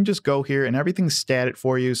creatures. You can just go here and everything's statted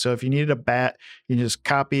for you. So if you needed a bat, you can just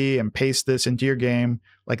copy and paste this into your game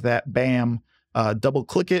like that. Bam. Double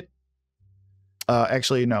click it.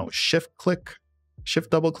 Actually, no, shift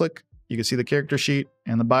double click. You can see the character sheet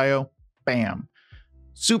and the bio. Bam.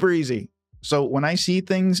 Super easy. So when I see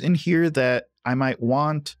things in here that I might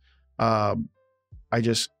want, I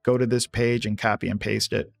just go to this page and copy and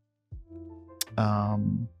paste it.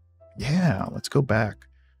 Yeah, let's go back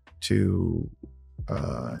to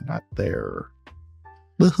not there,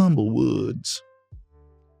 the Humblewoods.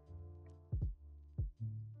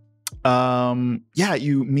 Yeah,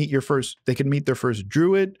 you meet your first, they can meet their first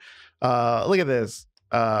druid. Look at this,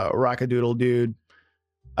 Rockadoodle dude.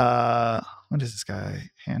 What does this guy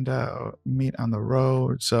hand out? Meet on the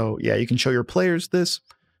road. So yeah, you can show your players this.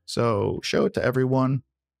 So show it to everyone.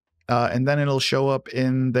 And then it'll show up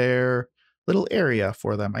in their little area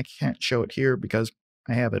for them. I can't show it here because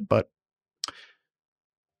I have it, but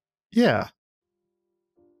yeah.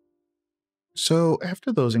 So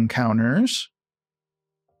after those encounters,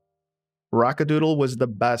 Rockadoodle was the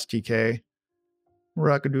best, TK.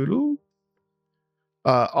 Rockadoodle.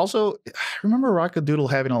 Also, I remember Rockadoodle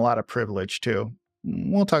having a lot of privilege too.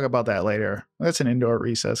 We'll talk about that later. That's an indoor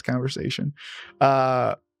recess conversation.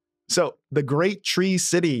 So the Great Tree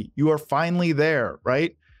City, you are finally there,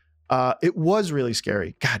 right? It was really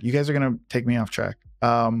scary. God, you guys are going to take me off track.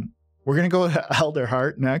 We're going to go to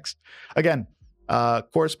Elderheart next. Again,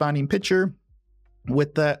 corresponding picture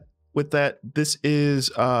with that. This is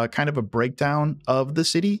kind of a breakdown of the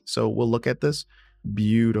city. So we'll look at this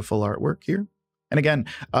beautiful artwork here. And again,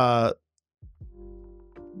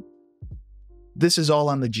 this is all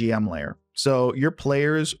on the GM layer. So your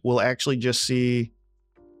players will actually just see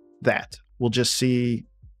that. We'll just see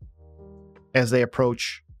as they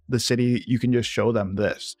approach the city, you can just show them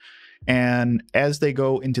this. And as they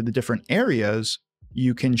go into the different areas,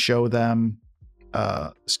 you can show them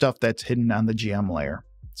stuff that's hidden on the GM layer.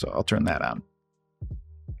 So I'll turn that on.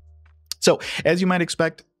 So as you might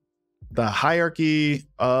expect, the hierarchy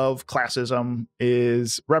of classism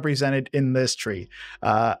is represented in this tree.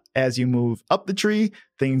 As you move up the tree,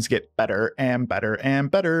 things get better and better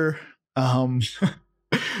and better.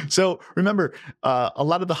 So remember, a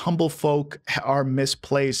lot of the humble folk are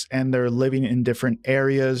misplaced and they're living in different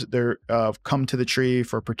areas. They're come to the tree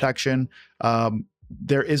for protection.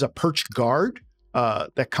 There is a perched guard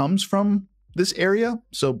that comes from this area.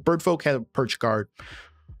 So bird folk have a perched guard.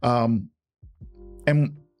 And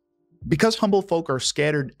because humble folk are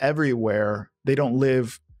scattered everywhere, they don't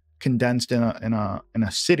live condensed in a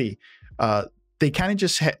city. They kind of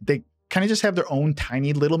just have their own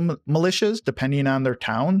tiny little militias depending on their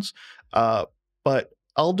towns. But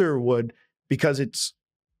Elderwood, because it's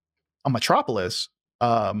a metropolis,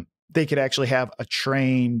 they could actually have a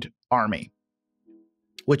trained army,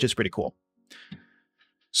 which is pretty cool.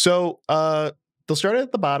 So they'll start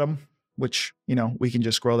at the bottom, which, we can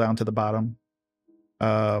just scroll down to the bottom.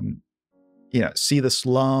 See the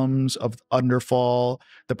slums of Underfall,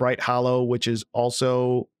 the Bright Hollow, which is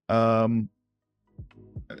also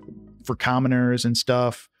for commoners and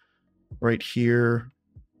stuff right here.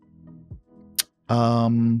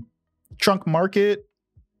 Trunk Market,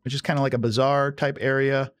 which is kind of like a bazaar type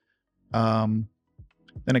area. Then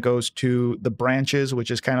it goes to the Branches,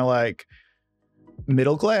 which is kind of like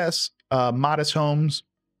middle class, modest homes.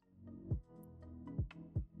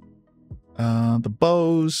 The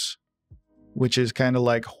Bows, which is kind of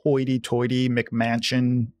like hoity-toity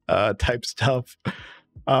McMansion type stuff.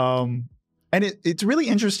 And it's really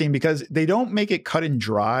interesting because they don't make it cut and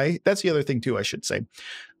dry. That's the other thing too, I should say.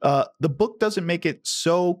 The book doesn't make it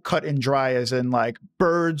so cut and dry as in like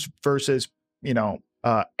birds versus,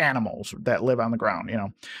 animals that live on the ground,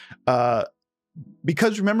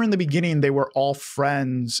 because remember in the beginning, they were all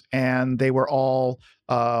friends and they were all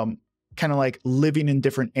kind of like living in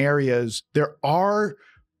different areas. There are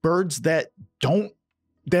birds that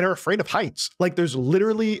are afraid of heights. Like there's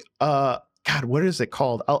literally, God, what is it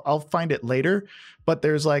called? I'll find it later, but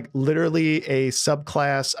there's like literally a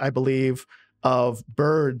subclass, I believe, of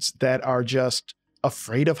birds that are just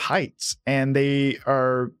afraid of heights, and they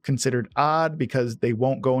are considered odd because they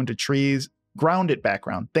won't go into trees. Grounded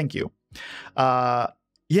background. Thank you.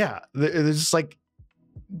 Yeah, there's just like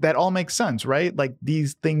that all makes sense, right? Like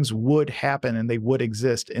these things would happen and they would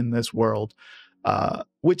exist in this world,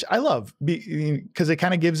 which I love because it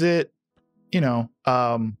kind of gives it,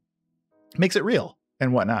 makes it real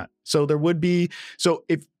and whatnot. So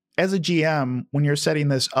if as a GM, when you're setting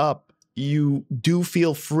this up, you do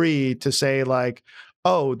feel free to say like,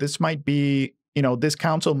 oh, this might be, this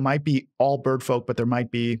council might be all bird folk, but there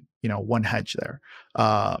might be, one hedge there.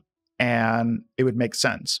 And it would make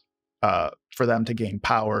sense for them to gain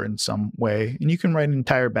power in some way. And you can write an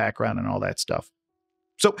entire background and all that stuff.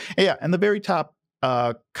 So yeah, and the very top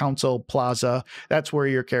council plaza, that's where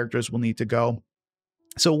your characters will need to go.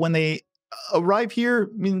 So when they arrive here,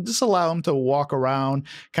 just allow them to walk around,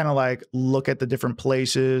 kind of like look at the different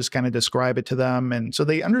places, kind of describe it to them. And so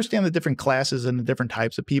they understand the different classes and the different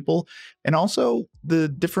types of people, and also the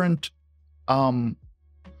different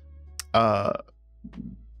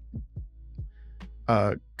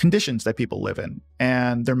conditions that people live in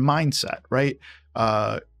and their mindset, right?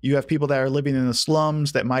 You have people that are living in the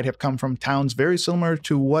slums that might have come from towns very similar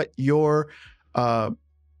to what your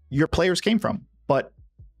players came from, but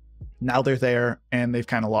now they're there and they've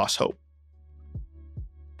kind of lost hope.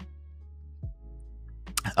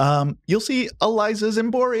 You'll see Eliza's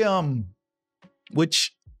Emporium,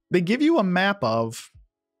 which they give you a map of.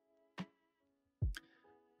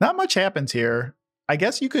 Not much happens here. I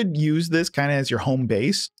guess you could use this kind of as your home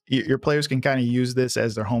base. Your players can kind of use this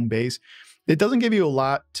as their home base. It doesn't give you a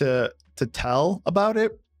lot to tell about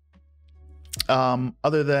it.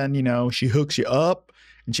 Other than, she hooks you up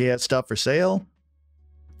and she has stuff for sale.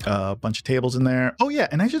 A bunch of tables in there. Oh yeah,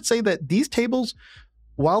 and I should say that these tables,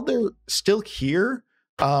 while they're still here,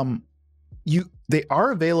 they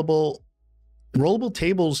are available. Rollable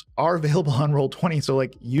tables are available on Roll20, so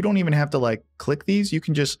like you don't even have to like click these. You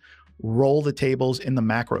can just roll the tables in the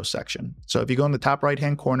macro section. So if you go in the top right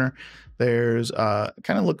hand corner, there's kind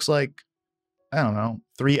of looks like, I don't know,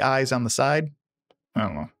 3 eyes on the side. I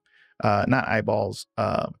don't know, not eyeballs,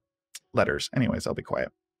 letters. Anyways, I'll be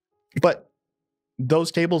quiet. But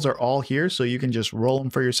those tables are all here, so you can just roll them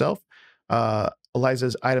for yourself.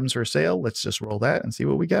 Eliza's items for sale. Let's just roll that and see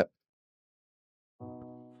what we get.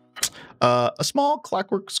 A small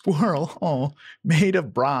clockwork squirrel, made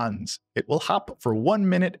of bronze. It will hop for 1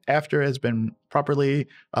 minute after it has been properly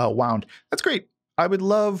wound. That's great. I would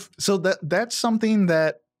love, so that's something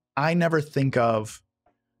that I never think of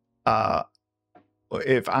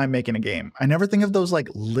if I'm making a game. I never think of those like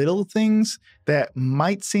little things that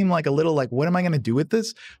might seem like a little like, what am I going to do with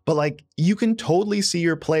this? But like you can totally see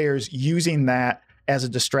your players using that as a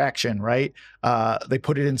distraction, right? They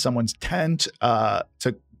put it in someone's tent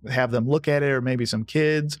to have them look at it, or maybe some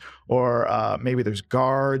kids, or maybe there's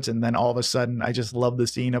guards. And then all of a sudden, I just love the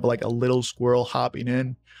scene of like a little squirrel hopping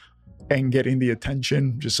in and getting the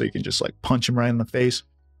attention, just so you can just like punch him right in the face.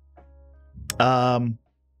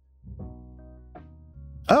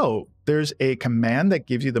 Oh, there's a command that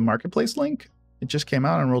gives you the marketplace link. It just came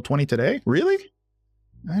out on Roll20 today. Really?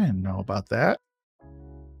 I didn't know about that.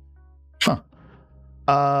 Huh.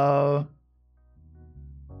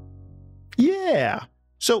 Yeah.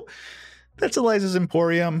 So that's Eliza's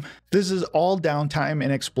Emporium. This is all downtime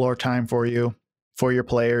and explore time for you, for your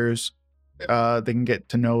players. They can get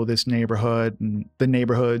to know this neighborhood and the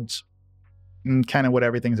neighborhoods and kind of what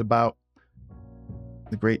everything's about.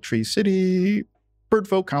 The Great Tree City,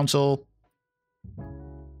 Birdfolk Council.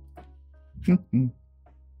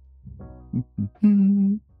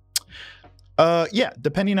 Yeah,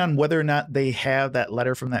 depending on whether or not they have that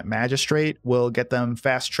letter from that magistrate, will get them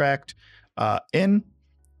fast-tracked in.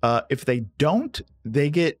 If they don't, they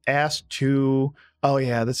get asked to, oh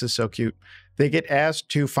yeah, this is so cute. They get asked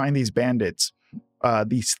to find these bandits,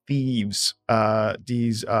 these thieves,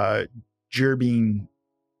 these Gerbine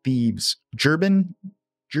thieves. Gerbin,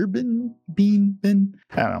 Bean,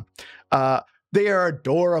 I don't know. They are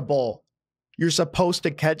adorable. You're supposed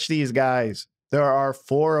to catch these guys. There are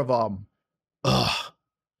 4 of them. Ugh.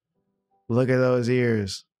 Look at those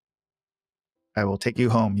ears. I will take you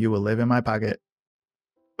home. You will live in my pocket.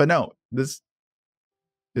 But no, this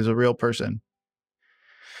is a real person.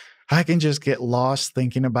 I can just get lost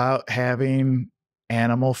thinking about having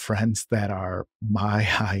animal friends that are my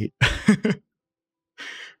height. Did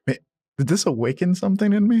this awaken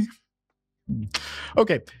something in me?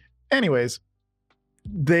 Okay. Anyways,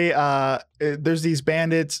 there's these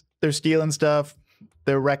bandits. They're stealing stuff.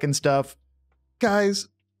 They're wrecking stuff. Guys,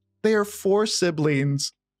 they are 4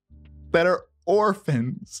 siblings that are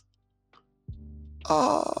orphans.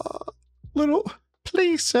 Oh, little,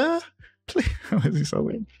 please, sir. Please. What is he so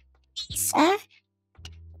weird? Sir,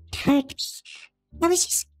 hurt me. I was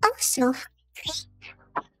just so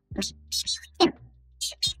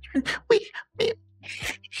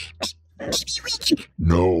hungry.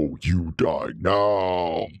 No, you die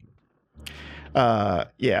now.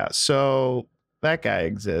 Yeah, so that guy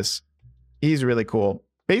exists. He's really cool.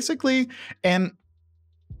 Basically,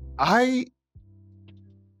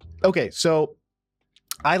 so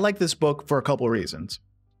I like this book for a couple of reasons.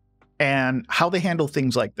 And how they handle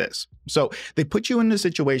things like this. So they put you in a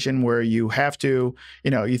situation where you have to,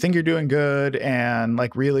 you think you're doing good, and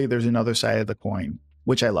like really there's another side of the coin,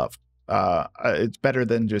 which I love. It's better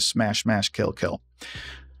than just smash, smash, kill, kill.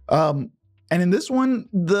 And in this one,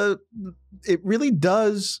 it really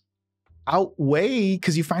does outweigh,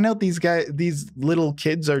 because you find out these little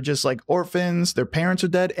kids are just like orphans, their parents are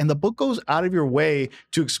dead, and the book goes out of your way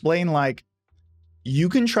to explain like you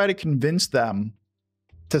can try to convince them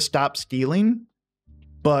to stop stealing,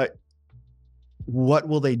 but what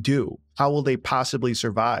will they do? How will they possibly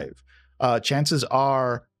survive? Chances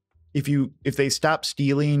are, if they stop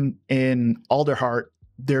stealing in Alderheart,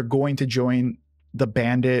 they're going to join the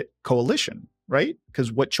bandit coalition, right?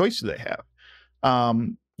 Because what choice do they have?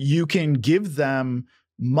 You can give them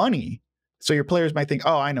money. So your players might think,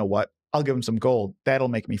 oh, I know what, I'll give them some gold. That'll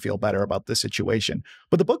make me feel better about this situation.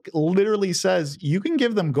 But the book literally says you can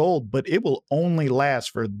give them gold, but it will only last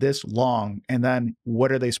for this long. And then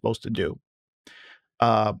what are they supposed to do?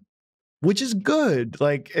 Which is good.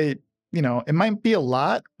 Like it might be a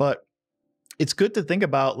lot, but it's good to think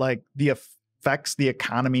about like the effects the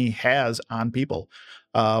economy has on people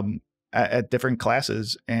at different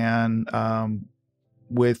classes and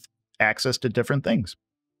with access to different things.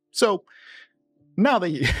 So now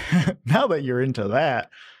that you're into that,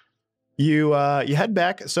 you head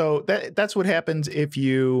back. So that's what happens if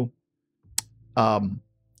you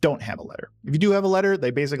don't have a letter. If you do have a letter,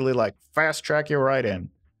 they basically like fast track you right in.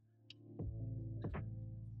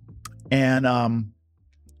 And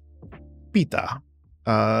Pita,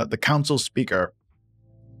 the council speaker,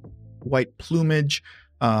 white plumage.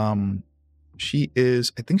 She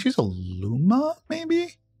is, I think she's a Luma,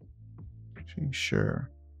 maybe? She's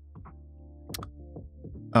sure.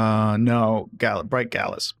 No, Bright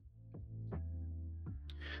Gallus.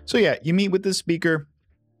 So yeah, you meet with the speaker,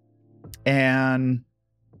 and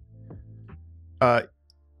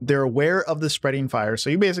they're aware of the spreading fire.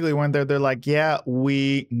 So you basically went there. They're like, yeah,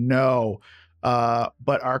 we know,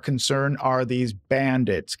 but our concern are these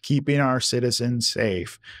bandits keeping our citizens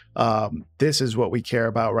safe. This is what we care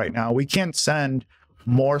about right now. We can't send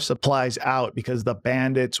more supplies out because the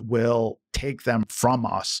bandits will take them from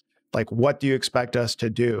us. Like, what do you expect us to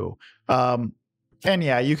do? And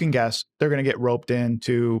yeah, you can guess they're going to get roped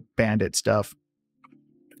into bandit stuff.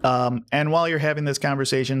 And while you're having these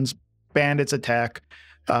conversations, bandits attack.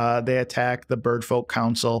 They attack the Birdfolk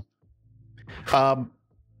Council.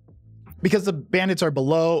 Because the bandits are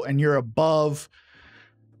below and you're above,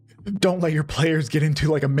 don't let your players get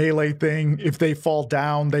into like a melee thing. If they fall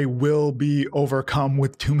down, they will be overcome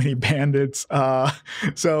with too many bandits.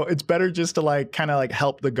 So it's better just to like kind of like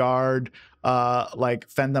help the guard, like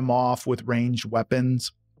fend them off with ranged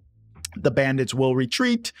weapons. The bandits will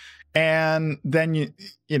retreat, and then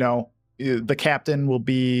the captain will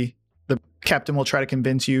try to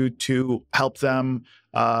convince you to help them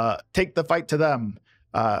take the fight to them.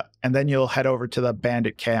 And then you'll head over to the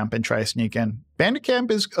bandit camp and try to sneak in. Bandit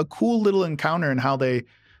camp is a cool little encounter in how they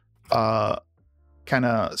kind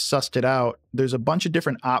of sussed it out. There's a bunch of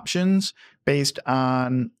different options based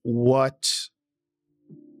on what,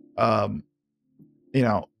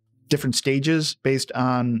 different stages based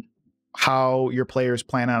on how your players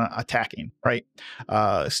plan on attacking, right?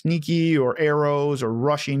 Sneaky or arrows or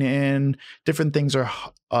rushing in. Different things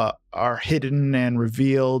are hidden and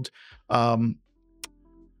revealed.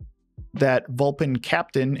 That Vulpin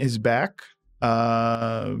captain is back.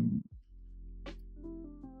 So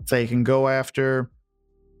you can go after.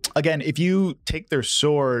 Again, if you take their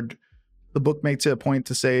sword, the book makes it a point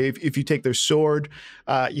to say if you take their sword,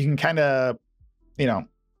 you can kind of,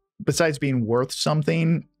 besides being worth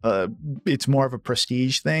something, it's more of a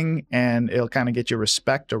prestige thing, and it'll kind of get you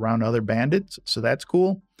respect around other bandits. So that's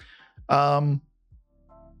cool.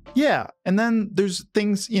 Yeah, and then there's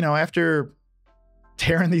things, you know, after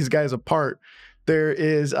tearing these guys apart, there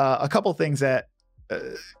is a couple things that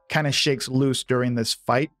kind of shakes loose during this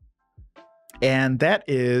fight, and that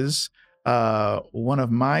is one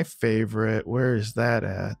of my favorite. Where is that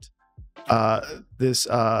at? This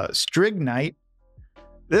Strig Knight.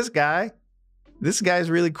 This guy's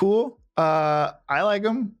really cool. I like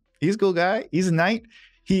him. He's a cool guy. He's a knight.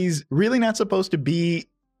 He's really not supposed to be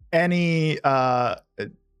any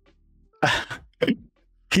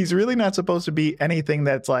he's really not supposed to be anything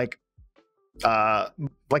that's like a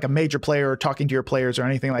major player or talking to your players or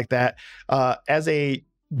anything like that. As a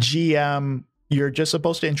GM, you're just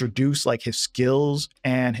supposed to introduce like his skills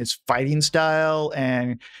and his fighting style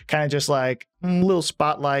and kind of just like a little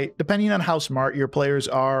spotlight, depending on how smart your players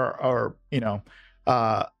are, or, you know,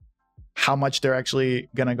 how much they're actually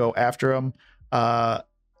going to go after him.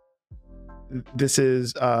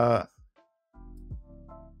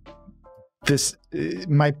 This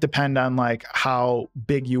might depend on like how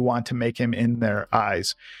big you want to make him in their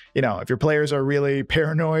eyes. You know, if your players are really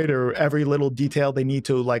paranoid or every little detail they need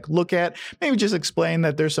to like look at, maybe just explain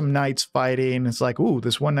that there's some knights fighting. It's like, ooh,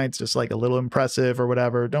 this one knight's just like a little impressive or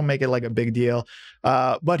whatever. Don't make it like a big deal.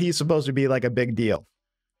 But he's supposed to be like a big deal.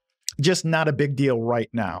 Just not a big deal right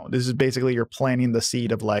now. This is basically you're planting the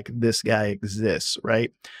seed of like, this guy exists,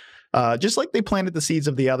 right? Just like they planted the seeds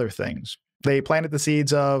of the other things. They planted the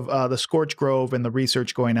seeds of the Scorch Grove and the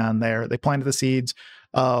research going on there. They planted the seeds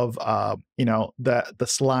of, you know, the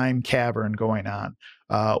slime cavern going on.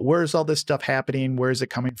 Where's all this stuff happening? Where is it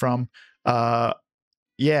coming from? Yeah,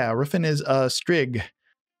 Riffin is a Strig.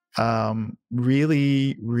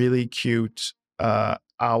 Really, really cute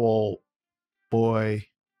owl boy.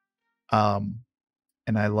 And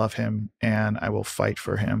I love him, and I will fight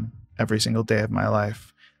for him every single day of my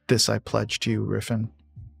life. This I pledge to you, Riffin.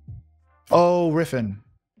 Oh, Riffin.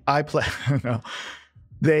 No.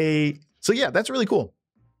 So yeah, that's really cool.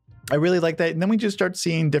 I really like that. And then we just start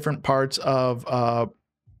seeing different parts of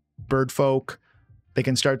bird folk. They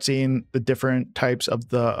can start seeing the different types of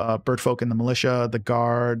the bird folk in the militia, the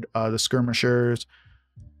guard, the skirmishers,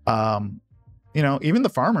 you know, even the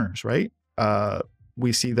farmers, right?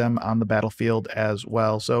 We see them on the battlefield as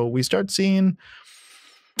well. So we start seeing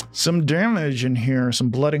some damage in here, some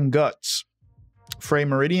blood and guts. Frey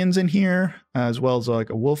Meridian's in here, as well as like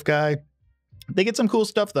a wolf guy. They get some cool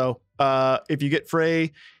stuff though. If you get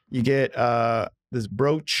Frey, you get this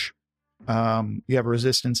brooch. You have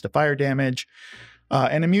resistance to fire damage,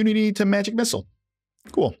 and immunity to magic missile.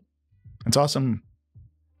 Cool. It's awesome.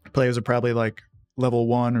 Players are probably like level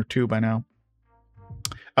 1 or 2 by now.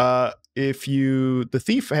 The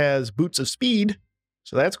thief has boots of speed,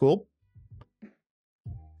 so that's cool.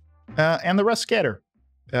 And the rest scatter.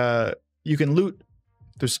 You can loot.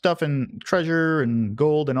 There's stuff and treasure and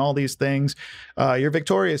gold and all these things. You're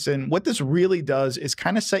victorious. And what this really does is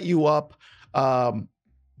kind of set you up. I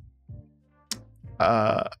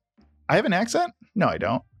have an accent? No, I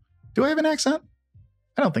don't. Do I have an accent?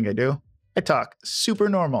 I don't think I do. I talk super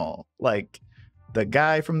normal, like the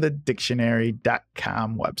guy from the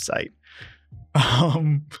dictionary.com website.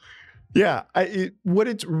 Yeah,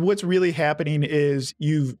 what's really happening is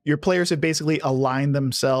your players have basically aligned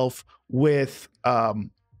themselves with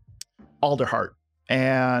Alderheart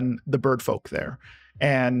and the bird folk there,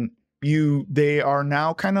 and they are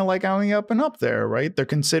now kind of like on the up and up there, right? They're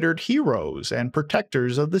considered heroes and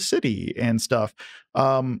protectors of the city and stuff.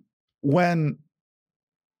 The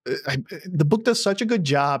book does such a good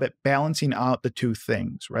job at balancing out the two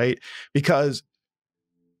things, right? Because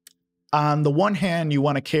on the one hand, you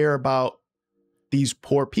want to care about these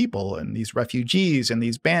poor people and these refugees and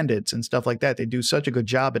these bandits and stuff like that. They do such a good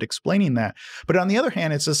job at explaining that. But on the other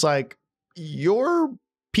hand, it's just like your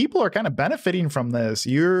people are kind of benefiting from this.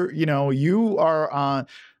 You are on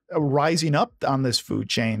rising up on this food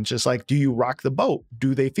chain. Just like, do you rock the boat?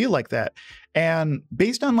 Do they feel like that? And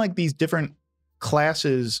based on like these different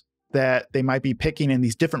classes that they might be picking in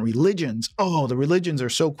these different religions. Oh, the religions are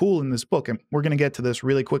so cool in this book. And we're going to get to this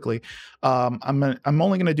really quickly. I'm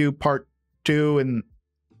only going to do part 2, and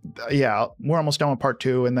yeah, we're almost done with part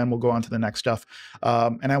 2, and then we'll go on to the next stuff.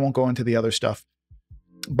 And I won't go into the other stuff,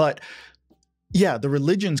 but yeah, the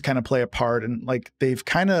religions kind of play a part, and like they've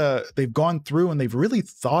gone through and they've really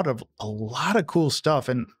thought of a lot of cool stuff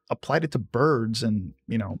and applied it to birds and,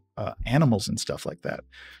 you know, animals and stuff like that.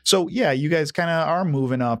 So yeah, you guys kind of are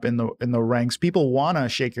moving up in the ranks. People want to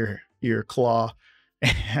shake your claw,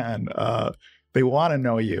 and they want to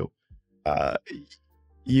know you.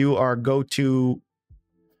 you are go-to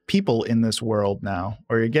people in this world now,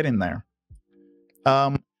 or you're getting there.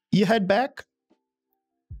 You head back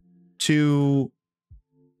to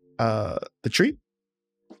the tree,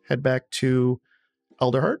 head back to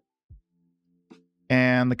Elderheart,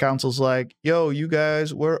 and the council's like, yo, you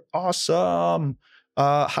guys were awesome.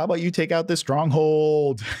 How about you take out this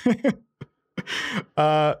stronghold?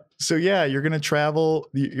 So yeah, you're going to travel.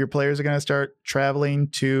 Your players are going to start traveling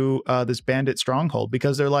to this bandit stronghold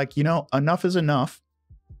because they're like, you know, enough is enough.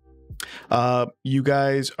 You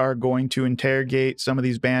guys are going to interrogate some of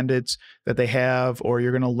these bandits that they have, or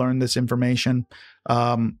you're going to learn this information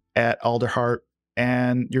at Alderheart,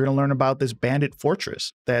 and you're going to learn about this bandit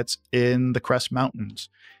fortress that's in the Crest Mountains.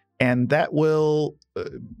 And that will,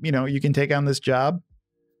 you know, you can take on this job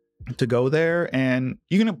to go there, and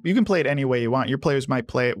you can play it any way you want. Your players might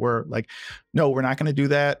play it where like, no, we're not going to do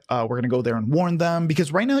that. We're going to go there and warn them,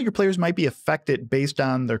 because right now your players might be affected based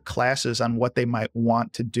on their classes on what they might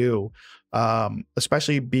want to do,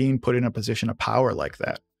 especially being put in a position of power like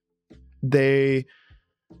that.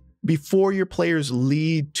 Before your players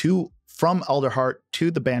lead from Alderheart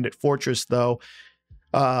to the bandit fortress, though,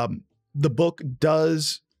 the book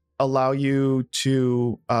does allow you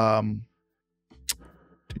to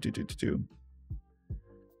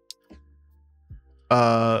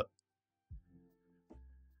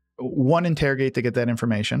one, interrogate to get that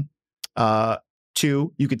information.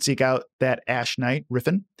 Two, you could seek out that Ash Knight,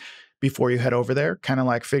 Riffin, before you head over there, kind of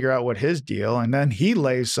like figure out what his deal. And then he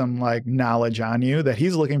lays some like knowledge on you that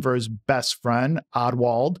he's looking for his best friend,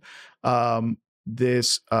 Oddwald,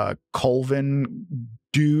 this Colvin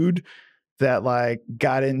dude that like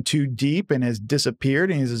got in too deep and has disappeared,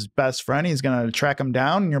 and he's his best friend. He's going to track him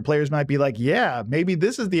down, and your players might be like, yeah, maybe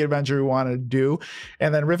this is the adventure we want to do.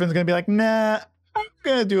 And then Riffin's going to be like, nah, I'm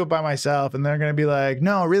going to do it by myself. And they're going to be like,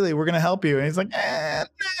 no, really, we're going to help you. And he's like, nah,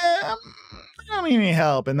 I don't need any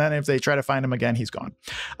help. And then if they try to find him again, he's gone.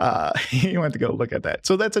 You want to go look at that.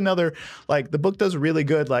 So that's another, like, the book does really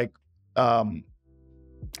good. Like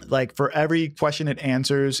for every question it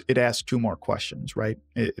answers, it asks 2 more questions, right?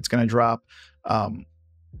 It's going to drop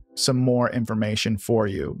some more information for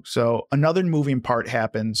you. So another moving part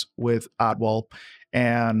happens with Oddwald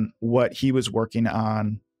and what he was working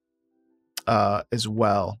on as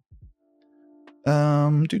well.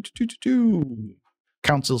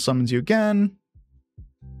 Council summons you again.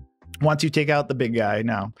 Once you take out the big guy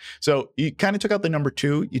now. So you kind of took out the number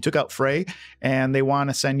 2. You took out Frey, and they want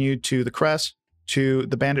to send you to the Crest, to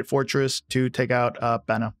the bandit fortress, to take out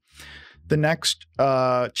Benna. The next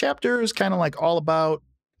chapter is kind of like all about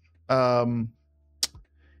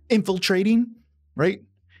infiltrating, right?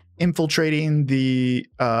 Infiltrating the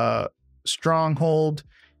stronghold.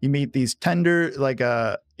 You meet these tenders,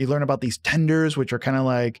 you learn about these tenders, which are kind of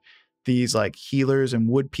like these like healers and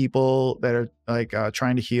wood people that are like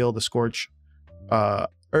trying to heal the scorched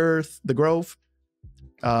earth, the grove.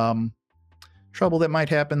 Trouble that might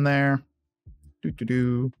happen there.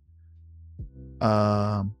 The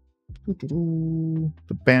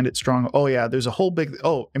bandit stronghold. Oh yeah, there's a whole big.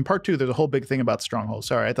 Oh, in part 2, there's a whole big thing about stronghold.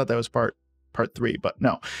 Sorry, I thought that was part 3, but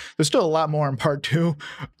no, there's still a lot more in part 2.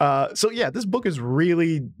 So yeah, this book is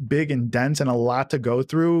really big and dense and a lot to go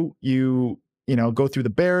through. You know, go through the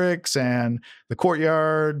barracks and the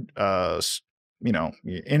courtyard,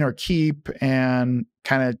 inner keep, and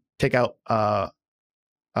kind of take out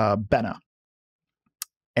Benna.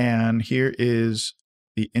 And here is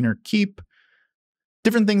the inner keep.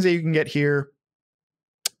 Different things that you can get here.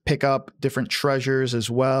 Pick up different treasures as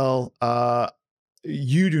well.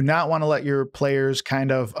 You do not want to let your players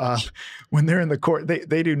kind of, when they're in the court,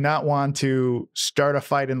 they do not want to start a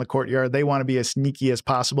fight in the courtyard. They want to be as sneaky as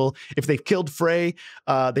possible. If they've killed Frey,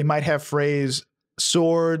 they might have Frey's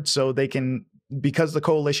sword, so they can, because the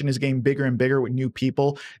coalition is getting bigger and bigger with new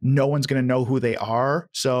people, no one's going to know who they are.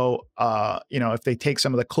 So, if they take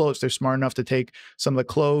some of the clothes, they're smart enough to take some of the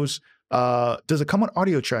clothes. Does it come with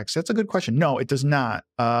audio tracks? That's a good question. No, it does not.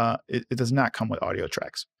 It does not come with audio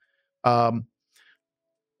tracks.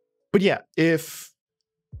 But yeah, if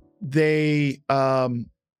they, where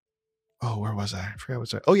was I? I forgot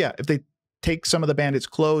what I was. Oh yeah, if they take some of the bandits'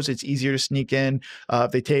 clothes, it's easier to sneak in.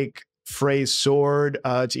 If they take Frey's sword,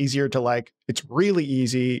 it's easier to it's really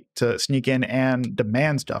easy to sneak in and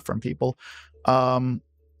demand stuff from people.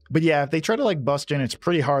 But yeah, if they try to bust in, it's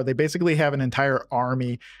pretty hard. They basically have an entire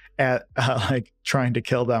army at trying to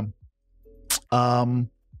kill them.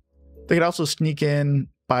 They could also sneak in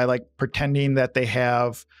by pretending that they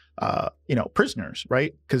have prisoners,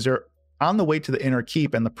 right? Because they're on the way to the inner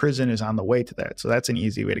keep and the prison is on the way to that. So that's an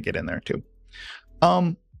easy way to get in there too.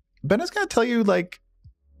 Benna's gonna tell you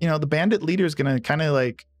the bandit leader is going to kind of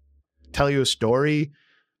like tell you a story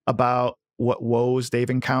about what woes they've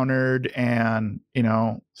encountered and,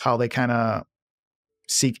 how they kind of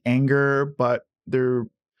seek anger, but they're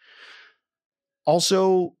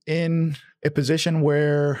also in a position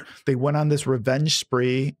where they went on this revenge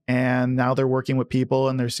spree and now they're working with people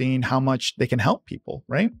and they're seeing how much they can help people,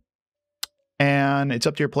 right? And it's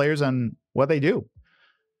up to your players on what they do.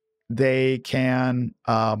 They can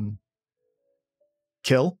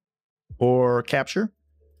kill or capture.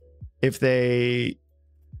 Either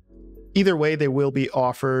way, they will be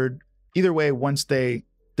offered. Either way, once they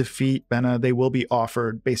defeat Benna, they will be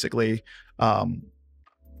offered basically, the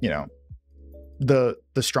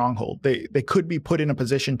stronghold. They could be put in a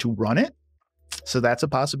position to run it, so that's a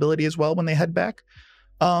possibility as well when they head back.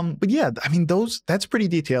 But yeah, I mean, that's pretty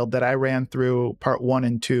detailed that I ran through part 1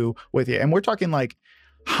 and 2 with you, and we're talking like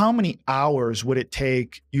how many hours would it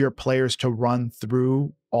take your players to run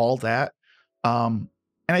through all that? And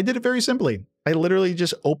I did it very simply. I literally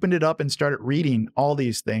just opened it up and started reading all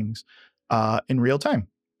these things in real time.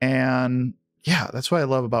 And yeah, that's what I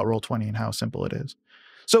love about Roll20 and how simple it is.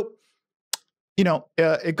 So,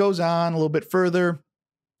 it goes on a little bit further.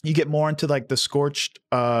 You get more into like the scorched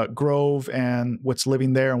grove and what's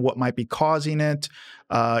living there and what might be causing it.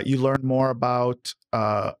 You learn more about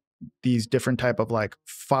these different type of like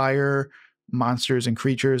fire monsters and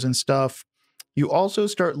creatures and stuff. You also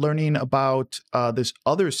start learning about this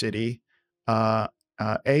other city,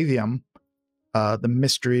 Avium, the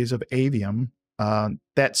mysteries of Avium.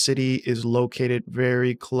 That city is located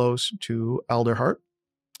very close to Elderheart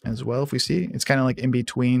as well. If we see, it's kind of like in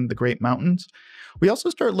between the Great Mountains. We also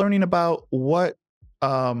start learning about what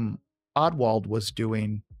Oddwald was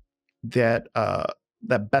doing, that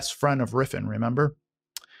best friend of Riffin, remember?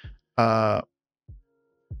 We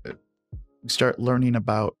start learning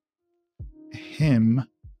about him.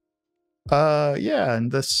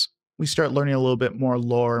 And we start learning a little bit more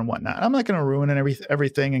lore and whatnot. I'm not going to ruin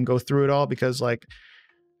everything and go through it all because, like,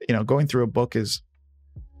 going through a book is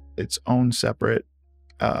its own separate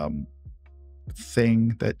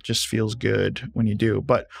thing that just feels good when you do.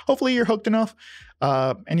 But hopefully you're hooked enough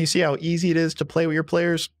and you see how easy it is to play with your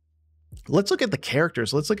players. Let's look at the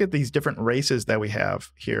characters. Let's look at these different races that we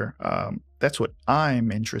have here. That's what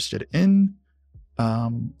I'm interested in.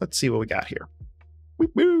 Let's see what we got here.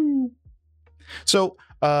 Woo-woo. So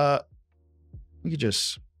we could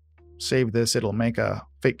just save this. It'll make a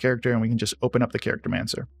fake character and we can just open up the character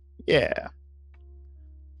mancer. Yeah.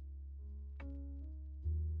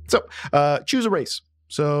 So choose a race.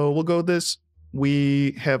 So we'll go with this.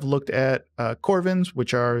 We have looked at Corvins,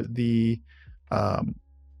 which are the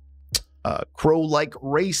crow-like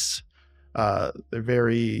race. They're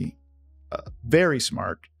very, very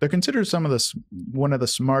smart. They're considered one of the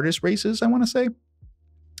smartest races, I want to say.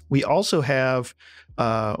 We also have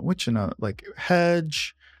like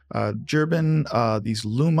Hedge, Gerban, these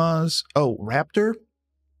Lumas. Oh, Raptor.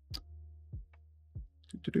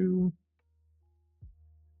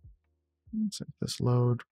 Let's let this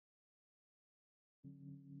load.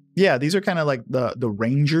 Yeah, these are kind of like the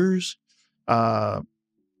Rangers.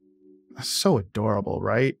 So adorable,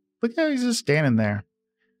 right? Look how he's just standing there.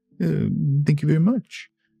 Thank you very much.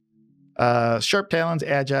 Sharp talons,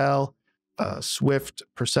 agile, swift,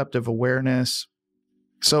 perceptive awareness.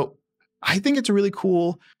 So I think it's really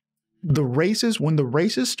cool. When the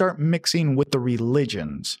races start mixing with the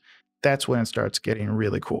religions, that's when it starts getting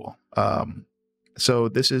really cool. So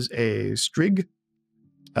this is a Strig,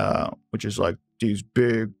 which is like these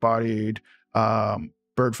big bodied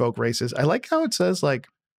birdfolk races. I like how it says, like,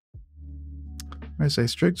 I say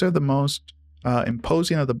Strigs are the most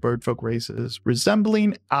imposing of the birdfolk races,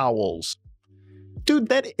 resembling owls. Dude,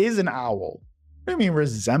 that is an owl. What do you mean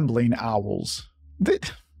resembling owls?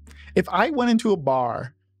 If I went into a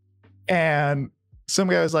bar and some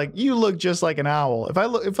guy was like, "You look just like an owl." If I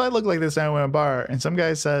look like this and I went to a bar and some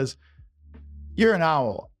guy says, "You're an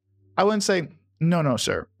owl," I wouldn't say, no,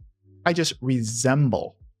 sir. I just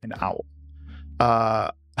resemble an owl.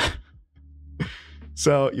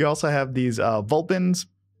 So you also have these Vulpins,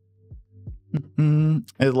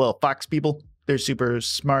 little fox people. They're super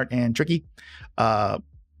smart and tricky. I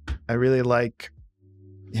really like,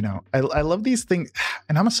 I love these things,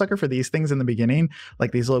 and I'm a sucker for these things in the beginning,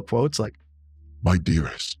 like these little quotes, like, "My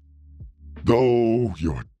dearest, though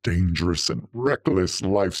your dangerous and reckless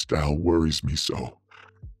lifestyle worries me so,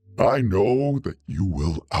 I know that you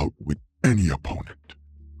will outwit any opponent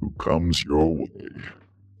who comes your way."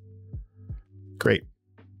 Great.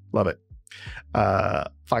 Love it.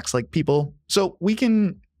 Fox-like people. So we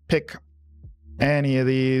can pick any of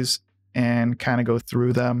these and kind of go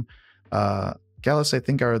through them. Gallus, I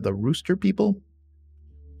think, are the rooster people.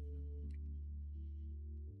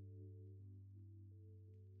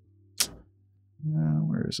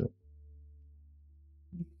 Where is it?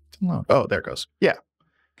 Oh, there it goes. Yeah.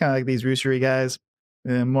 Kind of like these roostery guys.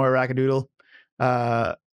 More rockadoodle.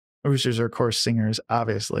 Roosters are, of course, singers,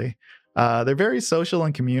 obviously. They're very social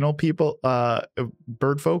and communal people,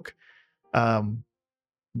 bird folk.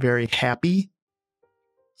 Very happy.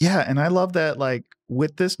 Yeah, and I love that, like,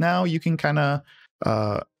 with this now, you can kind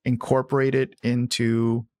of incorporate it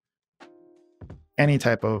into any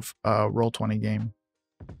type of Roll20 game.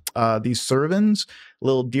 These servants,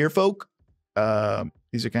 little deer folk,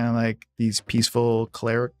 these are kind of like these peaceful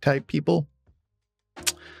cleric type people.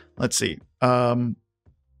 Let's see.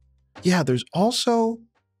 Yeah, there's also...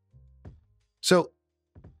 So,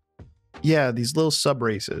 yeah, these little sub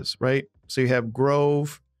races, right? So you have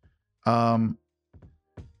Grove,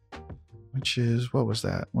 which is, what was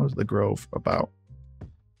that? What was the Grove about?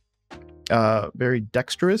 Very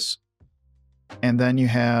dexterous. And then you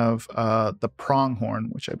have the Pronghorn,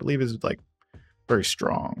 which I believe is like very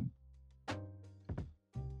strong.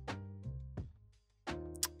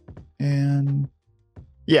 And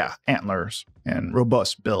yeah, antlers and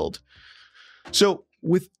robust build. So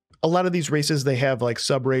with a lot of these races, they have like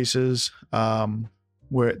sub races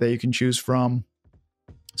where that you can choose from.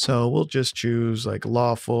 So we'll just choose like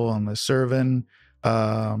lawful on the servant,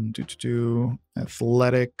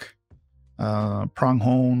 athletic,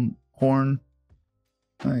 pronghorn.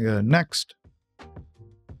 I go next,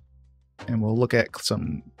 and we'll look at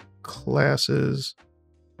some classes.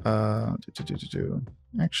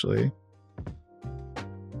 Actually,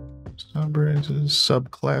 subraces,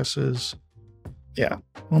 subclasses. Yeah,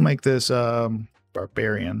 we'll make this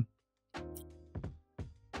barbarian.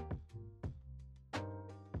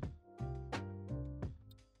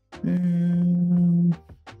 In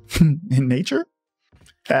nature?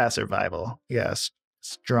 Survival. Yes.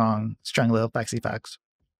 Strong little foxy fox.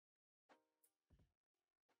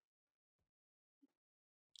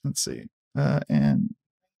 Let's see. And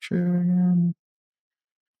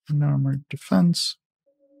armored defense.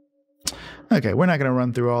 Okay, we're not going to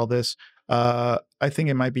run through all this. I think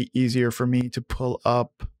it might be easier for me to pull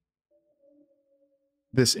up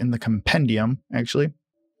this in the compendium, actually.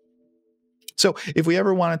 So if we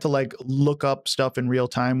ever wanted to like look up stuff in real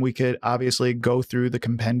time, we could obviously go through the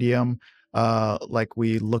compendium like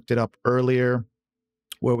we looked it up earlier,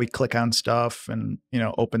 where we click on stuff and, you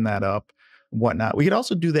know, open that up and whatnot. We could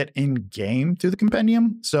also do that in game through the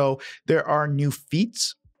compendium. So there are new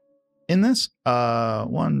feats in this.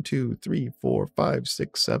 1, 2, 3, 4, 5,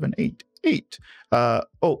 6, 7, 8. 8.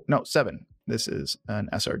 Oh, no, 7. This is an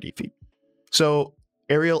SRD feat. So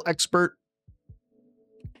aerial expert,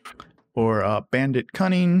 or bandit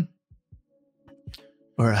cunning,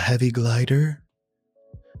 or a heavy glider.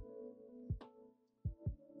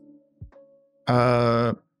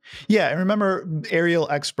 Yeah, and remember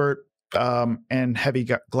aerial expert and heavy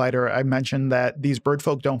glider. I mentioned that these bird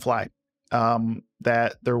folk don't fly.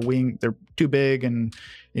 That they're too big and,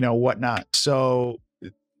 you know, whatnot. So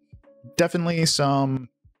definitely some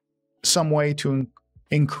way to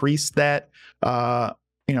increase that.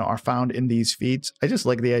 You know, are found in these feats. I just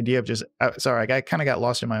like the idea of just, sorry, I kind of got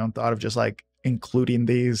lost in my own thought of just like including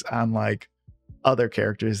these on like other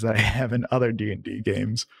characters that I have in other D&D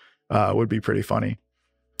games. Would be pretty funny.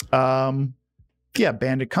 Yeah,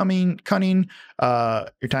 bandit cunning.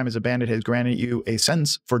 Your time as a bandit has granted you a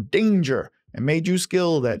sense for danger and made you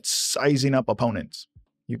skilled at sizing up opponents.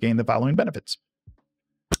 You gain the following benefits: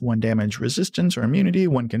 1 damage resistance or immunity,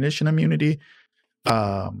 1 condition immunity.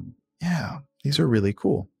 Yeah, these are really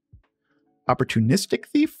cool. Opportunistic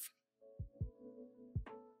thief.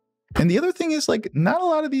 And the other thing is, like, not a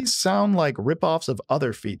lot of these sound like ripoffs of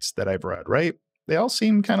other feats that I've read, right? They all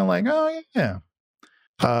seem kind of like, oh, yeah.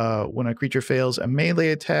 When a creature fails a melee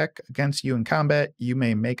attack against you in combat, you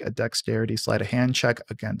may make a dexterity sleight of hand check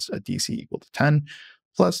against a DC equal to 10,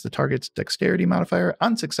 plus the target's dexterity modifier.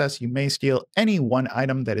 On success, you may steal any 1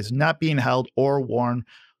 item that is not being held or worn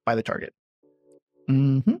by the target.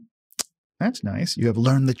 That's nice. You have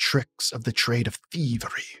learned the tricks of the trade of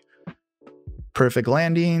thievery. Perfect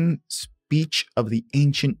landing, speech of the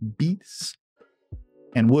ancient beasts,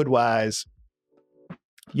 and woodwise.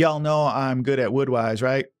 Y'all know I'm good at woodwise,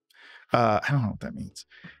 right? I don't know what that means.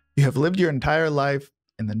 You have lived your entire life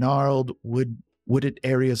in the gnarled, wooded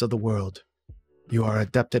areas of the world. You are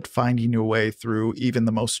adept at finding your way through even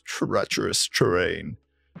the most treacherous terrain.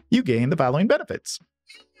 You gain the following benefits.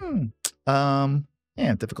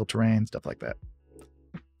 And difficult terrain, stuff like that.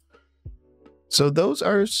 So those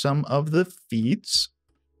are some of the feats.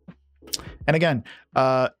 And again,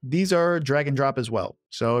 these are drag and drop as well.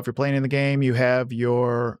 So if you're playing in the game, you have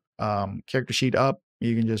your character sheet up,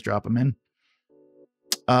 you can just drop them in.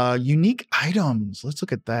 Unique items. Let's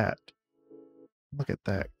look at that. Look at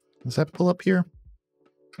that. Does that pull up here?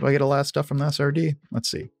 Do I get a lot of stuff from the SRD? Let's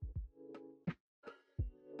see.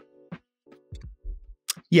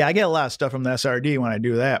 Yeah, I get a lot of stuff from the SRD when I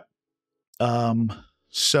do that.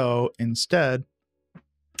 So instead,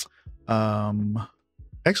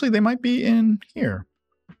 actually they might be in here.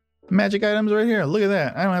 Magic items right here. Look at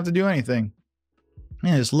that. I don't have to do anything.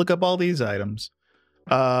 Yeah, just look up all these items.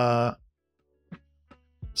 Hello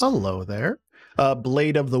there.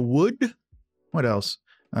 Blade of the Wood. What else?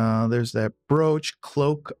 There's that brooch,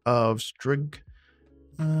 cloak of Strig,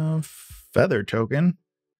 feather token.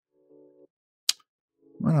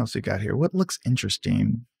 What else we got here? What looks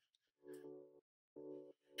interesting?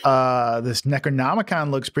 This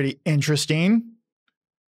Necronomicon looks pretty interesting.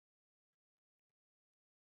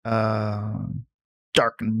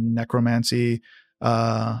 Dark Necromancy,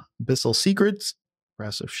 Abyssal Secrets,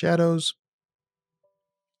 Grasp of Shadows.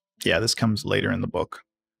 Yeah, this comes later in the book.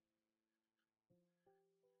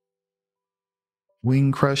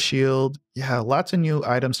 Wing Crush Shield. Yeah, lots of new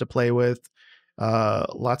items to play with.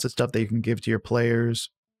 Lots of stuff that you can give to your players.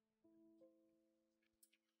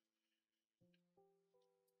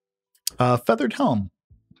 Feathered Helm.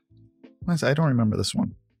 I don't remember this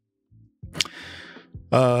one.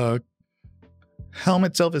 Helm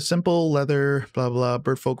itself is simple, leather, blah, blah.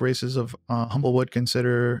 Birdfolk races of Humblewood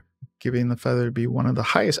consider giving the feather to be one of the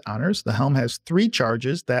highest honors. The helm has 3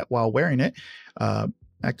 charges that, while wearing it,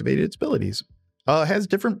 activated its abilities. Has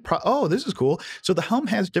different oh, this is cool. So the helm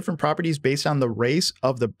has different properties based on the race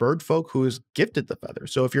of the bird folk who is gifted the feather.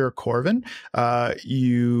 So if you're a Corvin,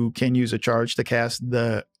 you can use a charge to cast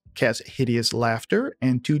Hideous Laughter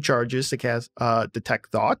and 2 charges to cast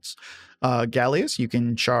Detect Thoughts. Gallius, you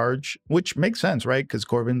can charge, which makes sense, right? Because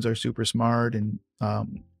Corvins are super smart and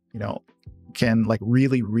you know, can like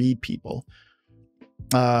really read people.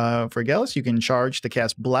 For Gallius, you can charge to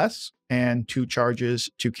cast Bless and 2 charges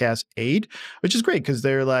to cast Aid, which is great because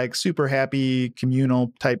they're like super happy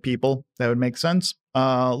communal type people. That would make sense.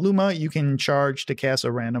 Luma, you can charge to cast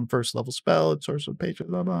a random 1st level spell at source of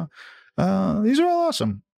patron, blah, blah. These are all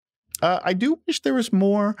awesome. I do wish there was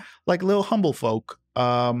more like little humble folk.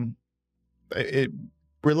 It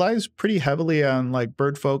relies pretty heavily on like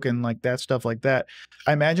bird folk and like that stuff like that.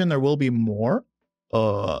 I imagine there will be more.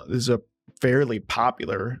 This is a fairly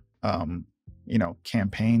popular, you know,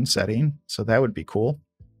 campaign setting, so that would be cool.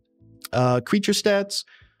 Creature stats,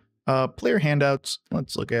 player handouts.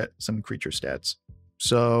 Let's look at some creature stats.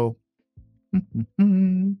 So,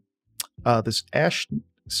 this ash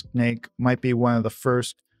snake might be one of the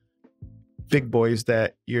first big boys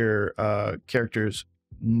that your characters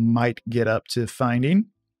might get up to finding.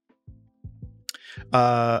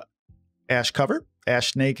 Ash cover.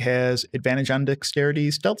 Ash snake has advantage on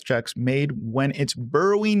dexterity stealth checks made when it's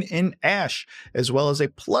burrowing in ash, as well as a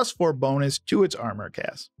 +4 bonus to its armor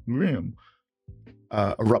cast.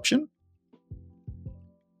 Eruption.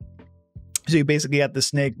 So you basically have the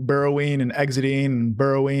snake burrowing and exiting and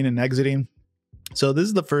burrowing and exiting. So this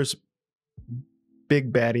is the first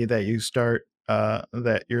big baddie that you start,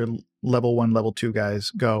 that your level 1, level 2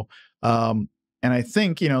 guys go. And I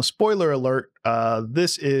think, you know, spoiler alert,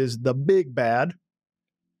 this is the big bad,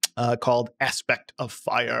 called Aspect of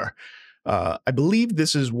Fire. I believe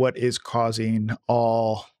this is what is causing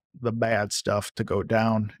all the bad stuff to go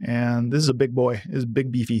down. And this is a big boy. This is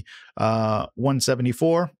big beefy.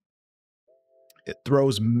 174. It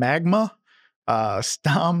throws magma,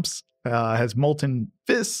 stomps, has molten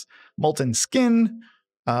fists, molten skin,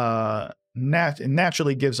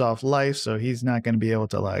 naturally gives off life, so he's not going to be able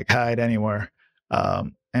to like hide anywhere.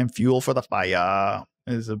 And fuel for the fire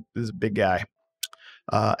is a big guy.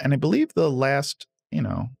 And I believe the last, you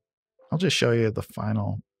know, I'll just show you the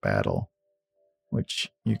final battle, which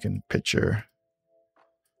you can picture.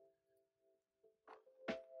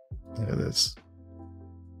 Look at this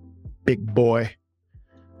big boy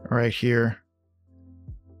right here.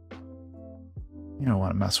 You don't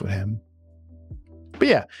want to mess with him. But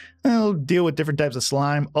yeah, I'll deal with different types of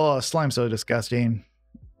slime. Oh, slime's so disgusting.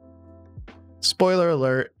 Spoiler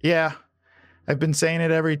alert. Yeah, I've been saying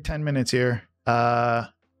it every 10 minutes here. Yeah,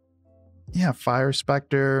 Fire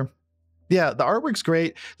Spectre. Yeah, the artwork's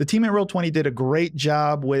great. The team at Roll20 did a great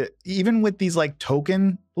job with, even with these like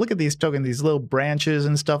token, look at these tokens, these little branches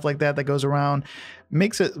and stuff like that that goes around.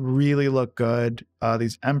 Makes it really look good.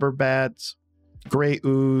 These Ember Bats, Gray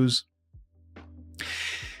Ooze.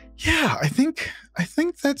 Yeah, I think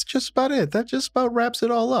that's just about it. That just about wraps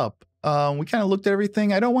it all up. We kind of looked at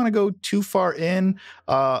everything. I don't want to go too far in.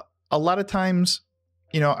 A lot of times,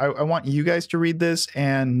 I want you guys to read this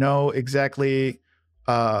and know exactly.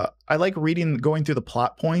 I like going through the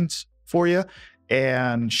plot points for you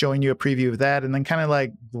and showing you a preview of that, and then kind of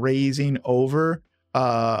like grazing over.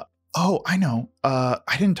 Oh, I know.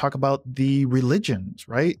 I didn't talk about the religions,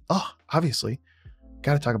 right? Oh, obviously,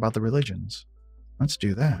 got to talk about the religions. Let's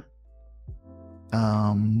do that.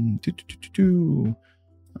 I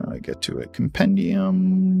get to it.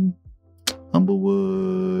 Compendium,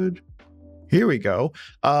 Humblewood. Here we go.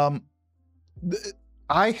 I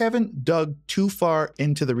haven't dug too far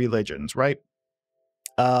into the religions, right?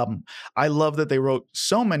 I love that they wrote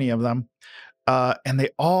so many of them, and they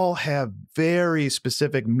all have very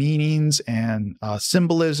specific meanings and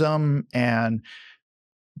symbolism. And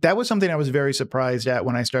that was something I was very surprised at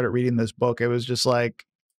when I started reading this book. It was just like,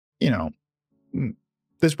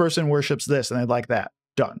 this person worships this and they like that.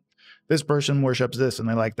 Done. This person worships this and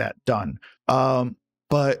they like that. Done.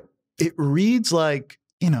 But it reads like,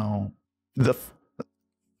 the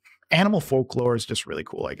animal folklore is just really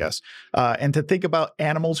cool, I guess. And to think about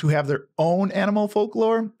animals who have their own animal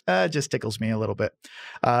folklore just tickles me a little bit.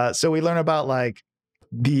 So we learn about like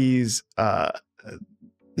these,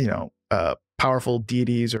 powerful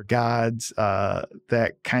deities or gods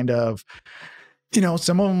that kind of,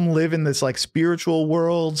 some of them live in this like spiritual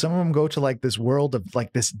world. Some of them go to like this world of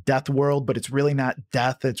like this death world, but it's really not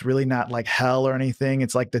death. It's really not like hell or anything.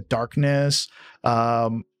 It's like the darkness,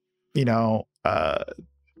 but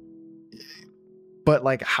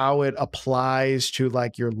like how it applies to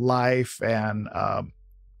like your life and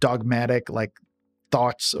dogmatic like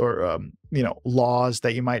thoughts or, laws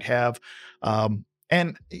that you might have.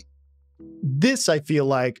 And this, I feel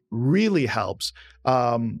like, really helps.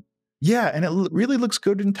 Yeah, and it really looks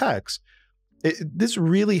good in text. This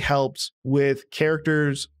really helps with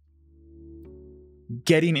characters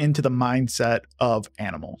getting into the mindset of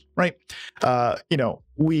animals, right?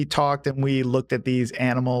 We talked and we looked at these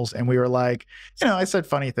animals and we were like, I said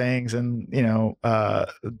funny things and,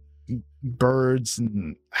 birds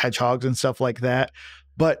and hedgehogs and stuff like that.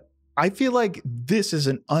 But I feel like this is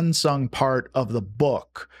an unsung part of the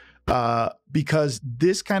book. Because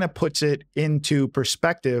this kind of puts it into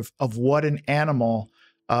perspective of what an animal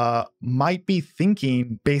might be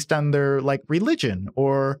thinking based on their like religion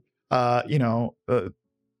or,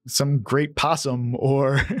 some great possum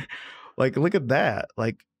or like, look at that.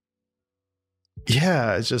 Like,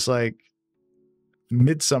 yeah, it's just like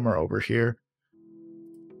midsummer over here.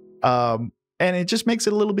 And it just makes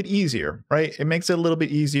it a little bit easier, right? It makes it a little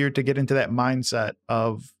bit easier to get into that mindset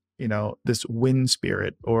of, this wind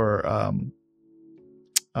spirit or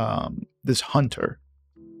this hunter.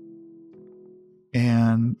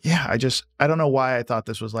 And yeah, I don't know why I thought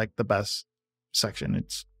this was like the best section.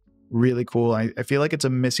 It's really cool. I feel like it's a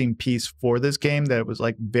missing piece for this game that it was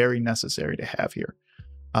like very necessary to have here.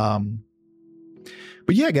 But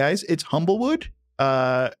yeah, guys, it's Humblewood.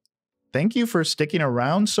 Thank you for sticking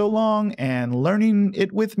around so long and learning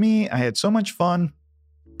it with me. I had so much fun.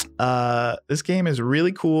 This game is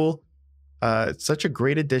really cool. It's such a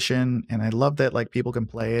great addition, and I love that like people can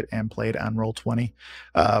play it and play it on Roll20.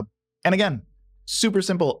 And again, super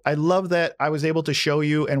simple. I love that I was able to show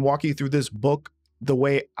you and walk you through this book the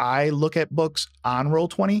way I look at books on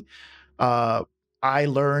Roll20. I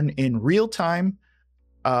learn in real time,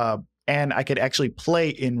 and I could actually play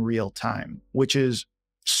in real time, which is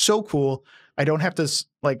so cool. I don't have to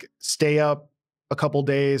like stay up a couple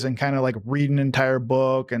days and kind of like read an entire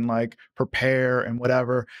book and like prepare and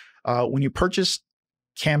whatever. When you purchase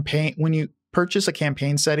a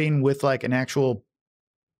campaign setting with like an actual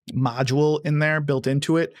module in there built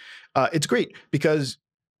into it, it's great because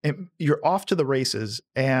you're off to the races.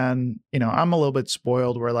 And, I'm a little bit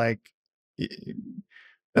spoiled where like,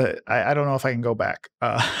 I don't know if I can go back.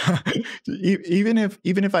 Even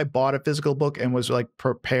if I bought a physical book and was like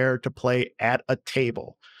prepared to play at a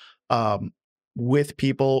table, with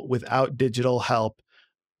people without digital help,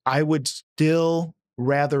 I would still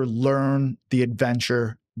rather learn the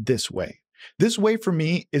adventure this way. This way for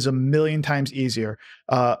me is a million times easier.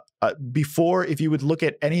 Before, if you would look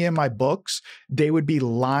at any of my books, they would be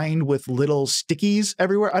lined with little stickies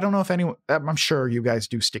everywhere. I don't know if anyone, I'm sure you guys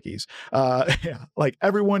do stickies. Yeah, like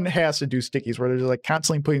everyone has to do stickies where they're like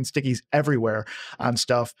constantly putting stickies everywhere on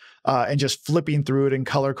stuff and just flipping through it and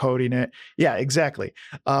color coding it. Yeah, exactly.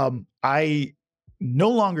 I no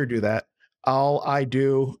longer do that. All I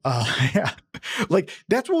do, yeah, Like,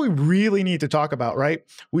 that's what we really need to talk about, right?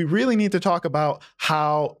 We really need to talk about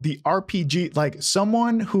how the RPG, like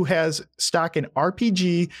someone who has stock in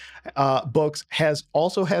RPG books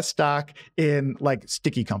also has stock in like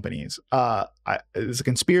sticky companies. It's a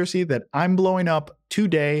conspiracy that I'm blowing up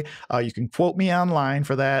today. You can quote me online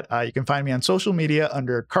for that. You can find me on social media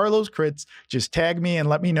under Carlos Crits. Just tag me and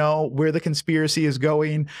let me know where the conspiracy is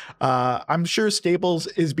going. I'm sure Staples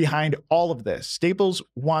is behind all of this. Staples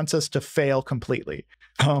wants us to fail completely.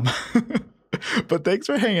 But thanks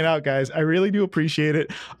for hanging out, guys. I really do appreciate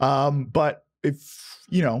it. But if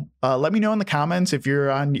let me know in the comments if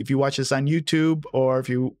you watch this on YouTube or if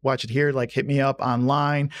you watch it here, like hit me up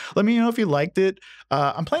online. Let me know if you liked it.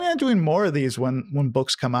 I'm planning on doing more of these when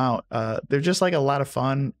books come out. They're just like a lot of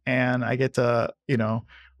fun, and I get to,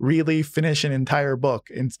 really finish an entire book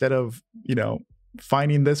instead of,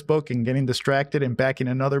 finding this book and getting distracted and backing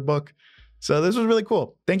another book. So this was really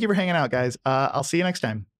cool. Thank you for hanging out, guys. I'll see you next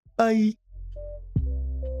time. Bye.